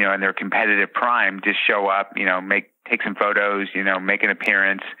longer, in their competitive prime just show up, take some photos, make an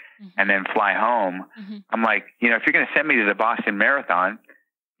appearance and then fly home. I'm like, if you're going to send me to the Boston Marathon,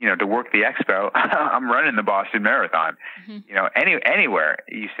 to work the expo, I'm running the Boston Marathon. Anywhere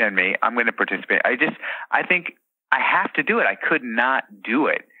you send me, I'm going to participate. I think I have to do it. I could not do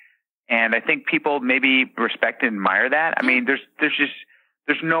it. And I think people maybe respect and admire that. I mean,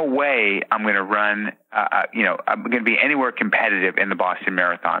 there's no way I'm going to run, I'm going to be anywhere competitive in the Boston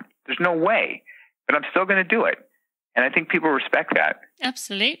Marathon. There's no way, but I'm still going to do it. And I think people respect that.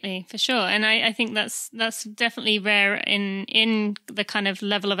 Absolutely, for sure. And I think that's definitely rare in the kind of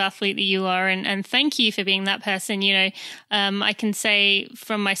level of athlete that you are. And thank you for being that person. I can say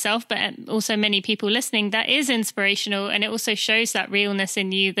from myself, but also many people listening, that is inspirational. And it also shows that realness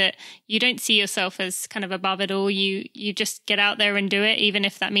in you, that you don't see yourself as kind of above it all. You just get out there and do it, even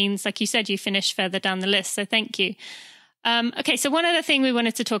if that means, like you said, you finish further down the list. So thank you. Okay, so one other thing we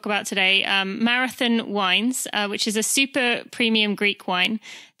wanted to talk about today, Marathon Wines, which is a super premium Greek wine.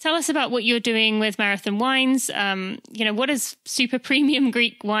 Tell us about what you're doing with Marathon Wines. What does super premium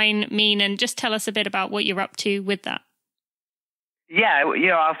Greek wine mean? And just tell us a bit about what you're up to with that. Yeah,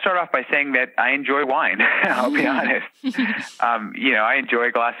 I'll start off by saying that I enjoy wine. I'll be honest. I enjoy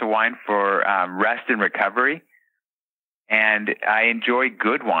a glass of wine for rest and recovery. And I enjoy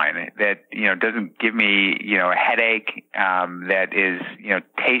good wine that, doesn't give me, a headache, that is,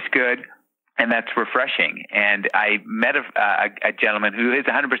 tastes good and that's refreshing. And I met a gentleman who is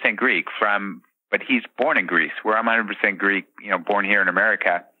 100% Greek but he's born in Greece, where I'm 100% Greek, born here in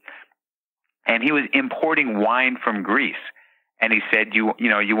America. And he was importing wine from Greece. and he said, you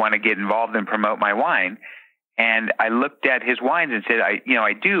want to get involved and promote my wine. And I looked at his wines and said,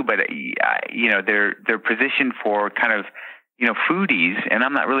 I do, but they're positioned for kind of, foodies, and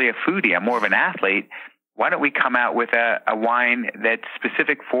I'm not really a foodie. I'm more of an athlete. Why don't we come out with a wine that's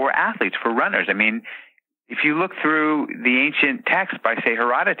specific for athletes, for runners? I mean, if you look through the ancient texts by, say,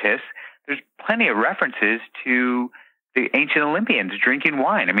 Herodotus, there's plenty of references to the ancient Olympians drinking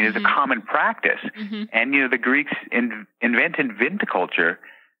wine. I mean, it's a common practice. And, the Greeks invented viticulture.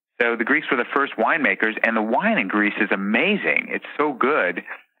 So the Greeks were the first winemakers, and the wine in Greece is amazing. It's so good.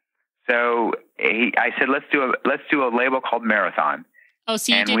 So I said, let's do a label called Marathon. Oh,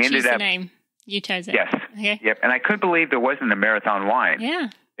 so you did choose the name. You chose it. Yes. Okay. Yep. And I couldn't believe there wasn't a Marathon wine. Yeah.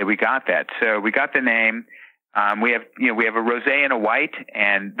 That we got that. So we got the name. We have a rosé and a white,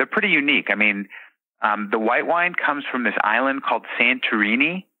 and they're pretty unique. I mean, the white wine comes from this island called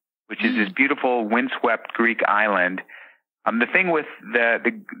Santorini, which is this beautiful windswept Greek island. The thing with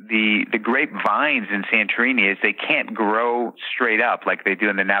the grape vines in Santorini is they can't grow straight up like they do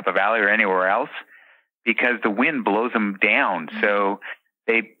in the Napa Valley or anywhere else because the wind blows them down. So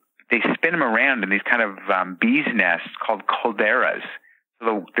they spin them around in these kind of bees nests called calderas.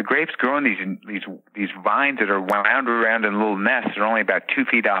 So the grapes grow in these vines that are wound around in little nests. They're only about 2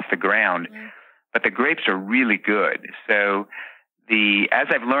 feet off the ground, but the grapes are really good. So as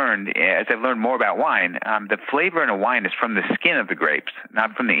I've learned more about wine, the flavor in a wine is from the skin of the grapes,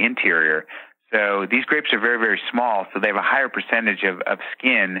 not from the interior. So these grapes are very, very small, so they have a higher percentage of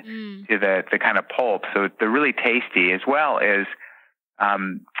skin to the kind of pulp. So they're really tasty, as well as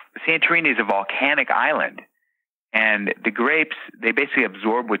Santorini is a volcanic island. And the grapes, they basically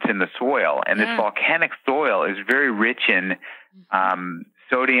absorb what's in the soil. And this volcanic soil is very rich in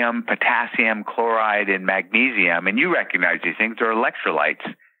sodium, potassium, chloride, and magnesium. And you recognize these things. They're electrolytes.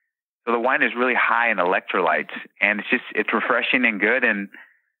 So the wine is really high in electrolytes. And it's refreshing and good. And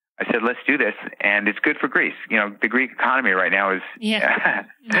I said, let's do this. And it's good for Greece. The Greek economy right now is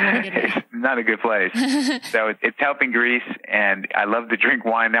not a good place. So it's helping Greece. And I love to drink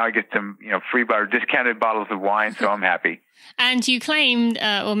wine. Now I get some, free or discounted bottles of wine. So I'm happy. And you claimed,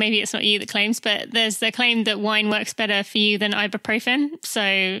 or maybe it's not you that claims, but there's the claim that wine works better for you than ibuprofen.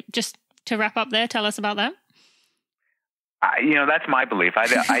 So just to wrap up there, tell us about that. That's my belief.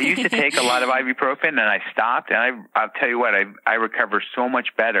 I used to take a lot of ibuprofen, and I stopped. And I'll tell you what, I recover so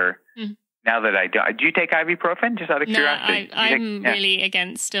much better now that I don't. Do you take ibuprofen? Just out of curiosity. No, I'm really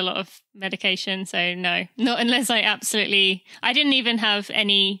against a lot of medication. So no, not unless I didn't even have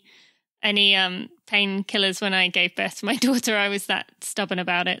any painkillers when I gave birth to my daughter. I was that stubborn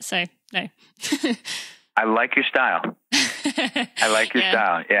about it. So no. I like your style. I like your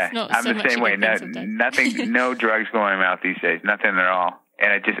style. Yeah. I'm the same way. Nothing, no drugs going in my mouth these days. Nothing at all.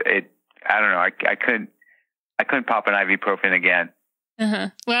 And I don't know. I couldn't pop an ibuprofen again.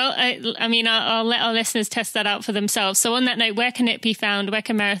 Well, I'll let our listeners test that out for themselves. So on that note, where can it be found? Where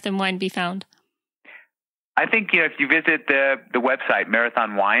can Marathon Wine be found? I think, if you visit the website,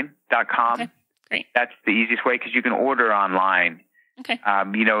 marathonwine.com, okay, great. That's the easiest way because you can order online. Okay.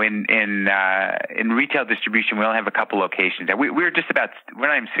 In retail distribution, we only have a couple locations. We're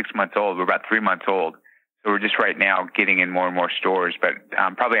not even 6 months old. We're about 3 months old. So we're just right now getting in more and more stores, but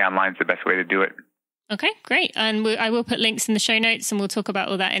probably online is the best way to do it. Okay, great. And I will put links in the show notes and we'll talk about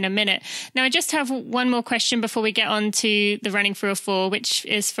all that in a minute. Now, I just have one more question before we get on to the Running for Real 4, which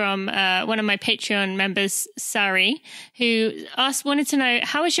is from one of my Patreon members, Sari, who wanted to know,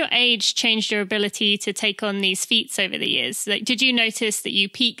 how has your age changed your ability to take on these feats over the years? Like, did you notice that you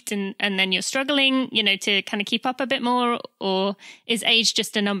peaked and then you're struggling, to kind of keep up a bit more, or is age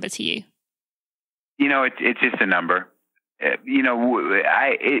just a number to you? It's just a number. That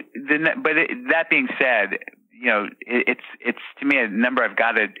being said, it's to me a number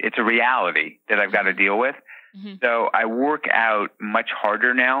it's a reality that I've got to deal with. So I work out much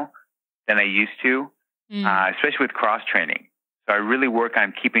harder now than I used to, especially with cross training. So I really work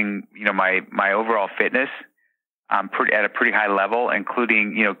on keeping, my overall fitness, at a pretty high level,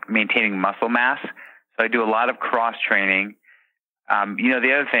 including, maintaining muscle mass. So I do a lot of cross training.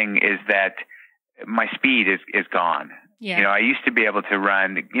 The other thing is that my speed is gone. Yeah. I used to be able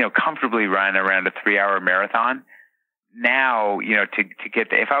to comfortably run around a 3-hour marathon. Now, to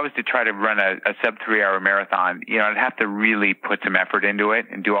get if I was to try to run a sub 3-hour marathon, I'd have to really put some effort into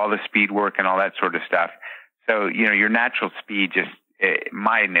it and do all the speed work and all that sort of stuff. So, your natural speed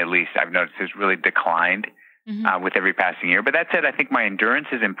mine at least, I've noticed, has really declined with every passing year. But that said, I think my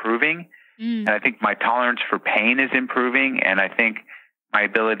endurance is improving, and I think my tolerance for pain is improving, and I think my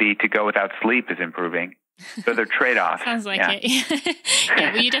ability to go without sleep is improving. So they're trade-offs. Sounds like it.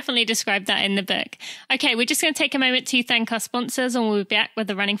 Yeah, well, you definitely described that in the book. Okay, we're just going to take a moment to thank our sponsors, and we'll be back with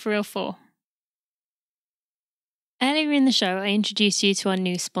the Running for Real 4. Earlier in the show, I introduced you to our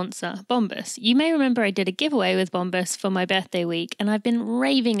new sponsor, Bombas. You may remember I did a giveaway with Bombas for my birthday week, and I've been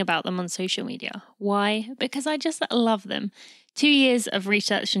raving about them on social media. Why? Because I just love them. 2 years of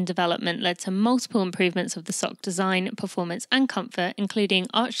research and development led to multiple improvements of the sock design, performance, and comfort, including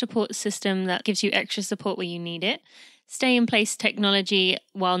arch support system that gives you extra support where you need it, stay-in-place technology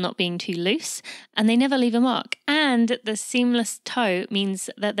while not being too loose, and they never leave a mark. And the seamless toe means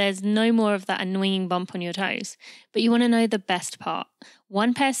that there's no more of that annoying bump on your toes. But you want to know the best part.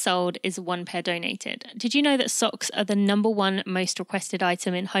 1 pair sold is 1 pair donated. Did you know that socks are the #1 most requested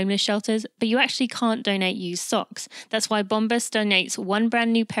item in homeless shelters? But you actually can't donate used socks. That's why Bombas donates 1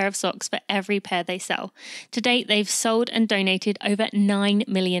 brand new pair of socks for every pair they sell. To date, they've sold and donated over 9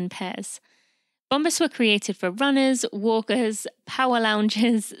 million pairs. Bombas were created for runners, walkers, power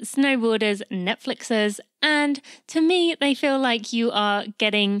loungers, snowboarders, Netflixers, and to me, they feel like you are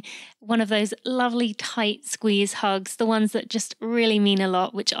getting one of those lovely tight squeeze hugs, the ones that just really mean a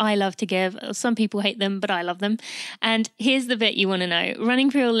lot, which I love to give. Some people hate them, but I love them. And here's the bit you want to know.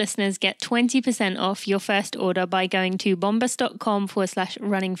 Running for Real listeners get 20% off your first order by going to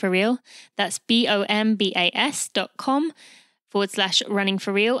bombas.com/runningforreal. That's BOMBAS.com/running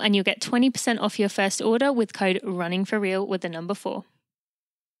for real, and you'll get 20% off your first order with code runningforreal with the number 4.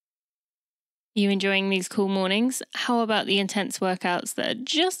 You enjoying these cool mornings? How about the intense workouts that are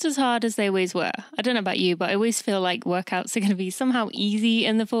just as hard as they always were? I don't know about you, but I always feel like workouts are going to be somehow easy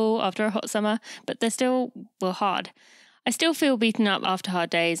in the fall after a hot summer, but they're still, hard. I still feel beaten up after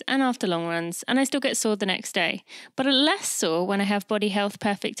hard days and after long runs, and I still get sore the next day, but I'm less sore when I have Body Health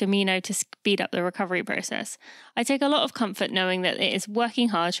Perfect Amino to speed up the recovery process. I take a lot of comfort knowing that it is working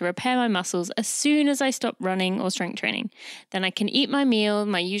hard to repair my muscles as soon as I stop running or strength training. Then I can eat my meal,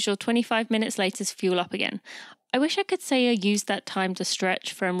 my usual 25 minutes later to fuel up again. I wish I could say I used that time to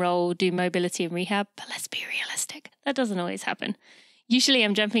stretch, foam roll, do mobility and rehab, but let's be realistic. That doesn't always happen. Usually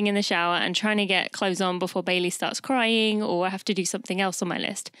I'm jumping in the shower and trying to get clothes on before Bailey starts crying, or I have to do something else on my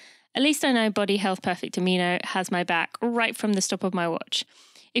list. At least I know Body Health Perfect Amino has my back right from the stop of my watch.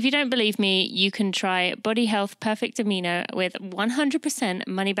 If you don't believe me, you can try Body Health Perfect Amino with 100%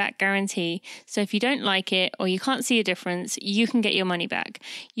 money back guarantee. So if you don't like it or you can't see a difference, you can get your money back.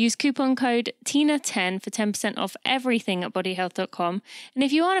 Use coupon code TINA10 for 10% off everything at bodyhealth.com. And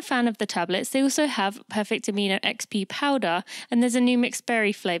if you aren't a fan of the tablets, they also have Perfect Amino XP powder, and there's a new mixed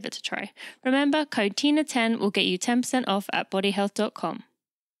berry flavor to try. Remember, code TINA10 will get you 10% off at bodyhealth.com.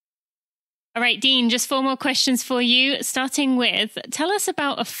 All right, Dean, just 4 more questions for you, starting with, tell us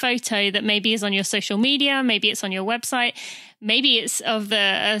about a photo that maybe is on your social media, maybe it's on your website, maybe it's of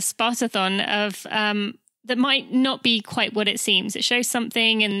the spartathlon of that might not be quite what it seems. It shows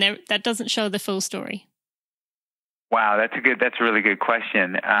something and that doesn't show the full story. Wow, that's a really good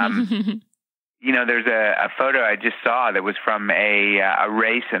question. There's a photo I just saw that was from a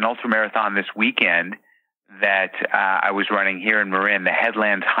race, an ultramarathon this weekend that I was running here in Marin, the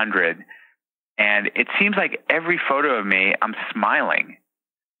Headlands 100. And it seems like every photo of me, I'm smiling.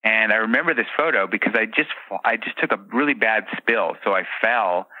 And I remember this photo because I just took a really bad spill. So I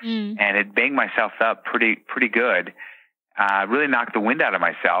fell and had banged myself up pretty good. Really knocked the wind out of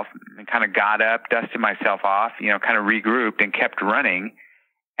myself and kind of got up, dusted myself off, kind of regrouped and kept running.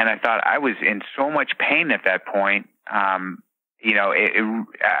 And I thought I was in so much pain at that point. It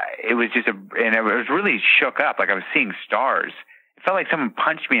was and I was really shook up, like I was seeing stars. It felt like someone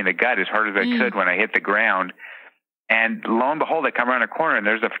punched me in the gut as hard as I could when I hit the ground. And lo and behold, I come around a corner and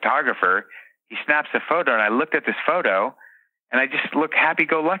there's a photographer. He snaps a photo and I looked at this photo and I just look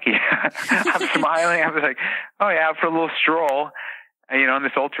happy-go-lucky. I'm smiling. I was like, oh yeah, out for a little stroll, on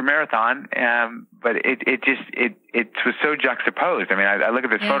this ultra marathon. But it was so juxtaposed. I mean, I look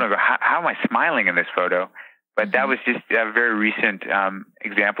at this photo and go, how am I smiling in this photo? But that was just a very recent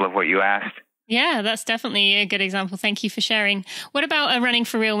example of what you asked. Yeah, that's definitely a good example. Thank you for sharing. What about a running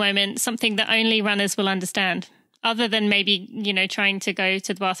for real moment, something that only runners will understand, other than maybe, trying to go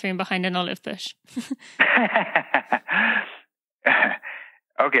to the bathroom behind an olive bush?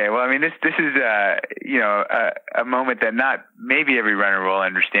 Okay, well, I mean, this is a moment that not maybe every runner will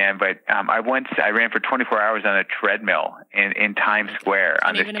understand, but I ran for 24 hours on a treadmill in Times Square.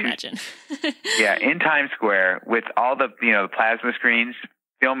 I can't even imagine. Yeah, in Times Square with all the the plasma screens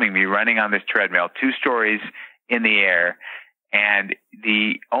filming me running on this treadmill, 2 stories in the air. And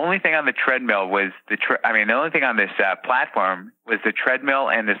the only thing on the treadmill was the only thing on this platform was the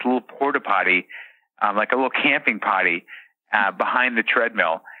treadmill and this little porta potty, like a little camping potty behind the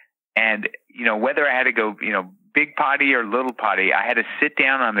treadmill. And, whether I had to go, big potty or little potty, I had to sit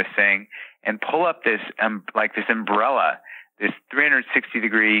down on this thing and pull up this, this umbrella, this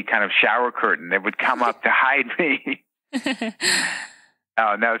 360-degree kind of shower curtain that would come up to hide me.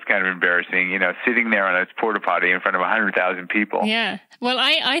 Oh, and that was kind of embarrassing, sitting there on a porta potty in front of 100,000 people. Yeah. Well,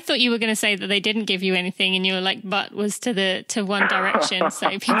 I thought you were going to say that they didn't give you anything and your butt was to one direction. So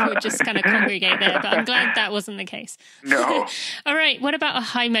people would just kind of congregate there. But I'm glad that wasn't the case. No. All right. What about a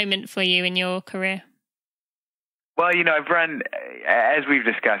high moment for you in your career? Well, I've run, as we've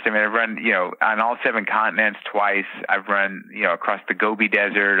discussed, I've run, on all 7 continents twice. I've run, across the Gobi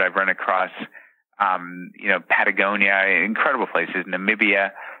Desert. I've run across Patagonia, incredible places,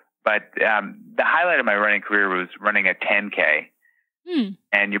 Namibia. But the highlight of my running career was running a 10K.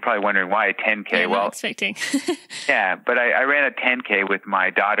 And you're probably wondering why a 10K. Yeah, well, expecting. Yeah, but I ran a 10K with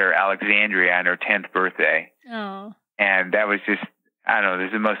my daughter, Alexandria, on her 10th birthday. Oh. And that was just, I don't know, this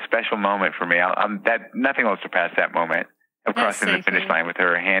is the most special moment for me. Nothing will surpass that moment of crossing the finish line with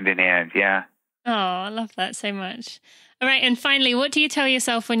her hand in hand. Yeah. Oh, I love that so much. All right. And finally, what do you tell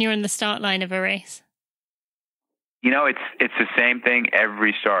yourself when you're in the start line of a race? It's the same thing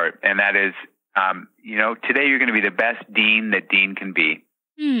every start. And that is, today you're going to be the best Dean that Dean can be.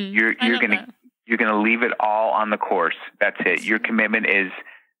 You're going to leave it all on the course. That's it. Your commitment is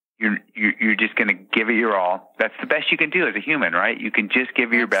you're just going to give it your all. That's the best you can do as a human, right? You can just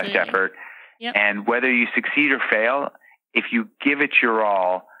give it your best effort. Yep. And whether you succeed or fail, if you give it your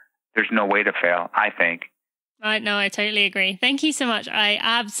all, there's no way to fail, I think. No, I totally agree. Thank you so much. I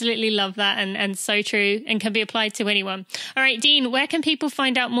absolutely love that and so true and can be applied to anyone. All right, Dean, where can people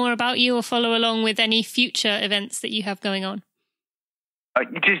find out more about you or follow along with any future events that you have going on?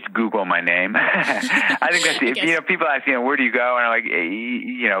 Just Google my name. I think that's it. People ask, where do you go? And I'm like,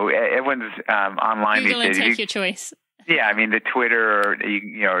 everyone's online Google these days. And take your choice. Yeah, the Twitter, or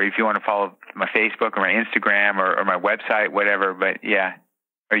if you want to follow my Facebook or my Instagram or my website, whatever. But yeah,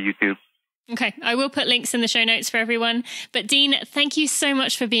 or YouTube. Okay, I will put links in the show notes for everyone. But Dean, thank you so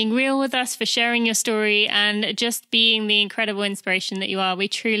much for being real with us, for sharing your story, and just being the incredible inspiration that you are. We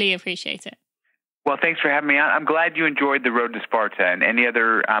truly appreciate it. Well, thanks for having me on. I'm glad you enjoyed The Road to Sparta. And any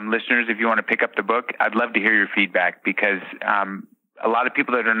other listeners, if you want to pick up the book, I'd love to hear your feedback, because a lot of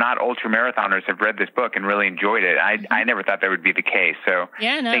people that are not ultramarathoners have read this book and really enjoyed it. I never thought that would be the case. So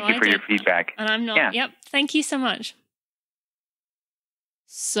thank you for your feedback. And I'm not. Yeah. Yep. Thank you so much.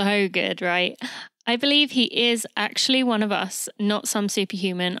 So good, right? I believe he is actually one of us, not some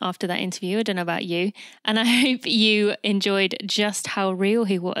superhuman after that interview. I don't know about you. And I hope you enjoyed just how real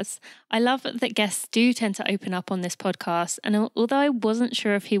he was. I love that guests do tend to open up on this podcast. And although I wasn't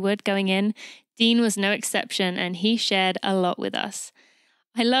sure if he would going in, Dean was no exception and he shared a lot with us.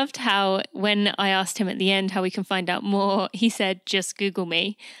 I loved how when I asked him at the end how we can find out more, he said, just Google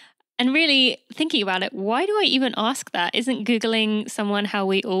me. And really thinking about it, why do I even ask that? Isn't Googling someone how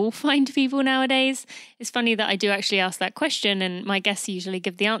we all find people nowadays? It's funny that I do actually ask that question and my guests usually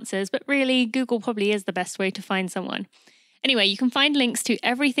give the answers, but really Google probably is the best way to find someone. Anyway, you can find links to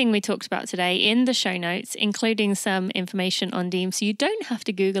everything we talked about today in the show notes, including some information on Dean, so you don't have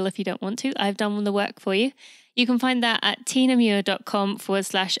to Google if you don't want to. I've done the work for you. You can find that at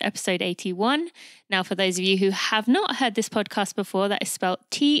tinamuir.com/episode 81. Now, for those of you who have not heard this podcast before, that is spelled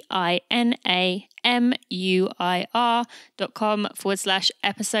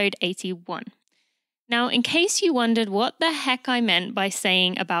TINAMUIR.com/episode 81. Now, in case you wondered what the heck I meant by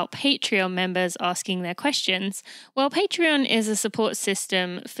saying about Patreon members asking their questions, well, Patreon is a support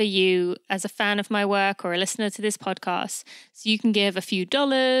system for you as a fan of my work or a listener to this podcast. So you can give a few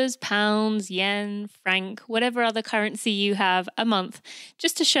dollars, pounds, yen, franc, whatever other currency you have a month,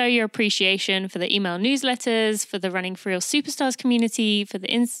 just to show your appreciation for the email newsletters, for the Running for Real Superstars community, for the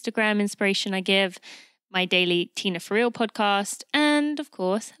Instagram inspiration I give, my daily Tina for Real podcast, and of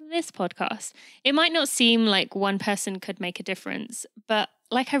course, this podcast. It might not seem like one person could make a difference, but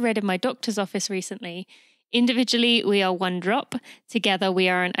like I read in my doctor's office recently, individually we are one drop, together we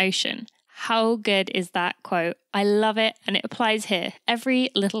are an ocean. How good is that quote? I love it, and it applies here. Every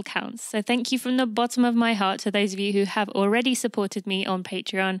little counts. So thank you from the bottom of my heart to those of you who have already supported me on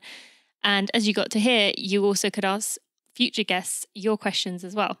Patreon. And as you got to hear, you also could ask future guests your questions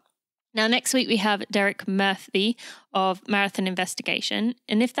as well. Now, next week we have Derek Murphy of Marathon Investigation.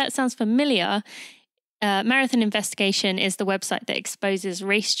 And if that sounds familiar, Marathon Investigation is the website that exposes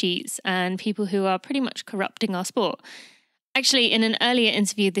race cheats and people who are pretty much corrupting our sport. Actually, in an earlier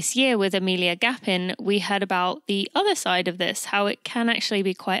interview this year with Amelia Gappin, we heard about the other side of this, how it can actually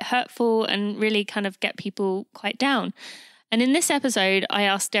be quite hurtful and really kind of get people quite down. And in this episode, I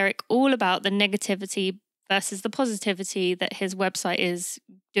asked Derek all about the negativity versus the positivity that his website is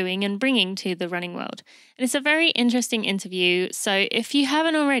doing and bringing to the running world. And it's a very interesting interview. So if you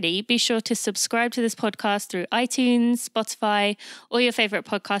haven't already, be sure to subscribe to this podcast through iTunes, Spotify, or your favorite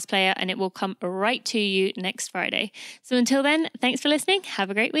podcast player, and it will come right to you next Friday. So until then, thanks for listening. Have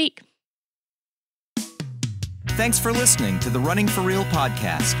a great week. Thanks for listening to the Running for Real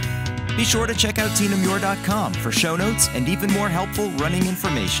podcast. Be sure to check out tinamuir.com for show notes and even more helpful running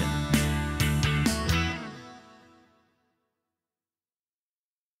information.